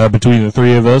 between the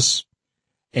three of us.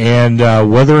 And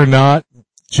whether or not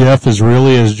Jeff is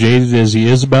really as jaded as he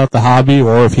is about the hobby,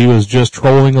 or if he was just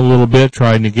trolling a little bit,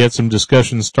 trying to get some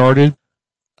discussion started,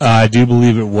 I do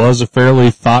believe it was a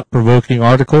fairly thought-provoking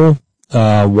article,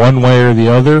 one way or the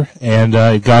other, and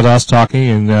it got us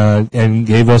talking and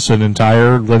gave us an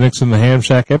entire Linux in the Ham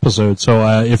Shack episode.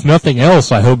 So if nothing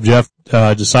else, I hope Jeff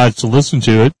decides to listen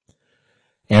to it,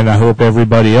 and I hope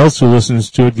everybody else who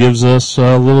listens to it gives us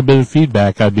a little bit of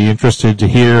feedback. I'd be interested to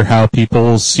hear how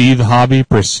people see the hobby,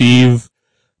 perceive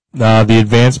the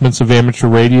advancements of amateur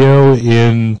radio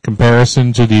in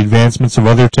comparison to the advancements of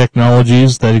other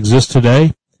technologies that exist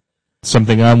today.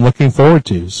 Something I'm looking forward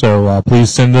to. So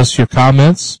please send us your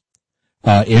comments.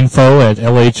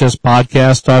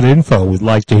 info@lhspodcast.info. We'd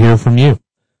like to hear from you.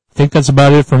 I think that's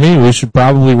about it for me. We should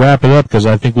probably wrap it up because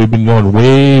I think we've been going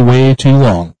way, way too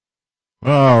long.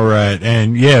 All right.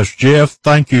 And yes, Jeff,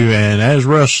 thank you. And as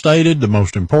Russ stated, the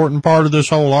most important part of this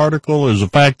whole article is the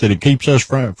fact that it keeps us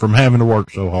from having to work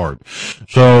so hard.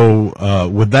 So,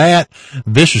 with that,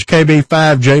 this is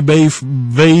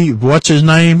KB5JBV. What's his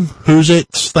name? Who's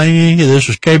it thingy? This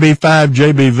is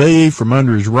KB5JBV from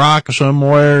under his rock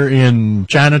somewhere in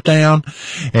Chinatown.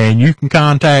 And you can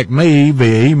contact me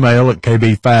via email at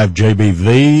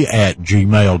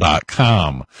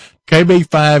kb5jbv@gmail.com.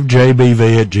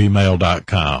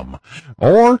 kb5jbv@gmail.com.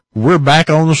 Or we're back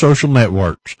on the social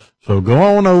networks. So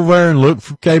go on over there and look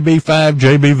for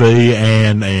KB5JBV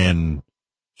and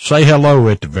say hello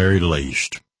at the very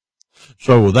least.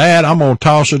 So with that, I'm going to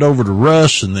toss it over to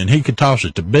Russ, and then he can toss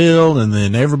it to Bill, and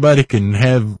then everybody can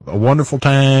have a wonderful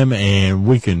time and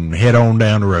we can head on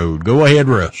down the road. Go ahead,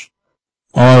 Russ.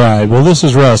 All right. Well, this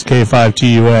is Russ,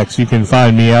 K5TUX. You can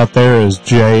find me out there as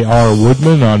J.R.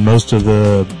 Woodman on most of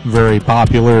the very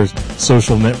popular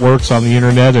social networks on the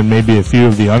internet and maybe a few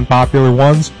of the unpopular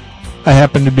ones. I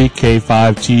happen to be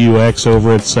K5TUX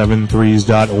over at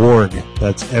 73s.org.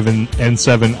 That's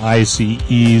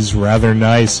N7ICE's rather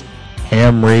nice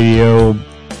ham radio,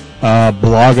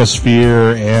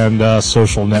 blogosphere, and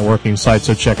social networking site,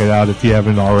 so check it out if you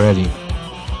haven't already.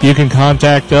 You can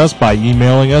contact us by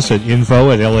emailing us at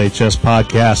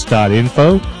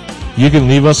info@lhspodcast.info. You can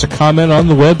leave us a comment on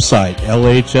the website,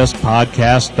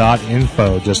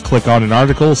 lhspodcast.info. Just click on an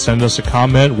article, send us a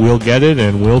comment, we'll get it,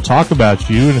 and we'll talk about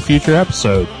you in a future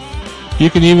episode. You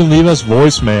can even leave us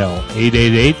voicemail,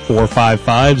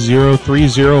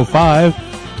 888-455-0305,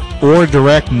 or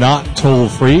direct not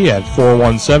toll-free at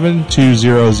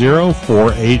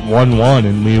 417-200-4811,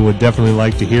 and we would definitely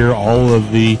like to hear all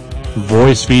of the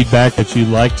voice feedback that you'd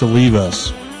like to leave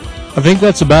us. I think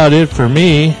that's about it for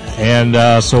me, and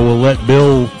so we'll let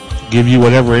Bill give you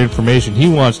whatever information he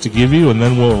wants to give you, and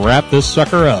then we'll wrap this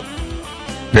sucker up.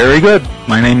 Very good.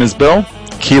 My name is Bill,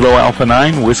 Kilo Alpha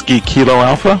 9, Whiskey Kilo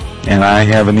Alpha, and I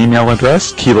have an email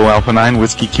address, Kilo Alpha 9,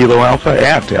 Whiskey Kilo Alpha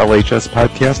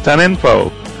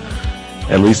 @lhspodcast.info.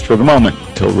 At least for the moment,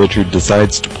 until Richard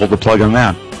decides to pull the plug on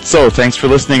that. So, thanks for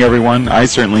listening, everyone. I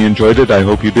certainly enjoyed it. I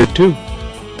hope you did too.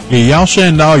 Yeah, y'all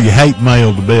send all your hate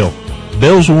mail to Bill.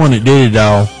 Bill's the one that did it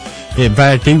all. In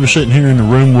fact, he was sitting here in the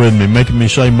room with me, making me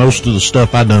say most of the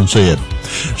stuff I done said.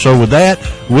 So with that,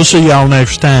 we'll see y'all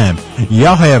next time.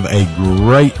 Y'all have a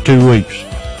great 2 weeks.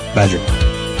 Badger.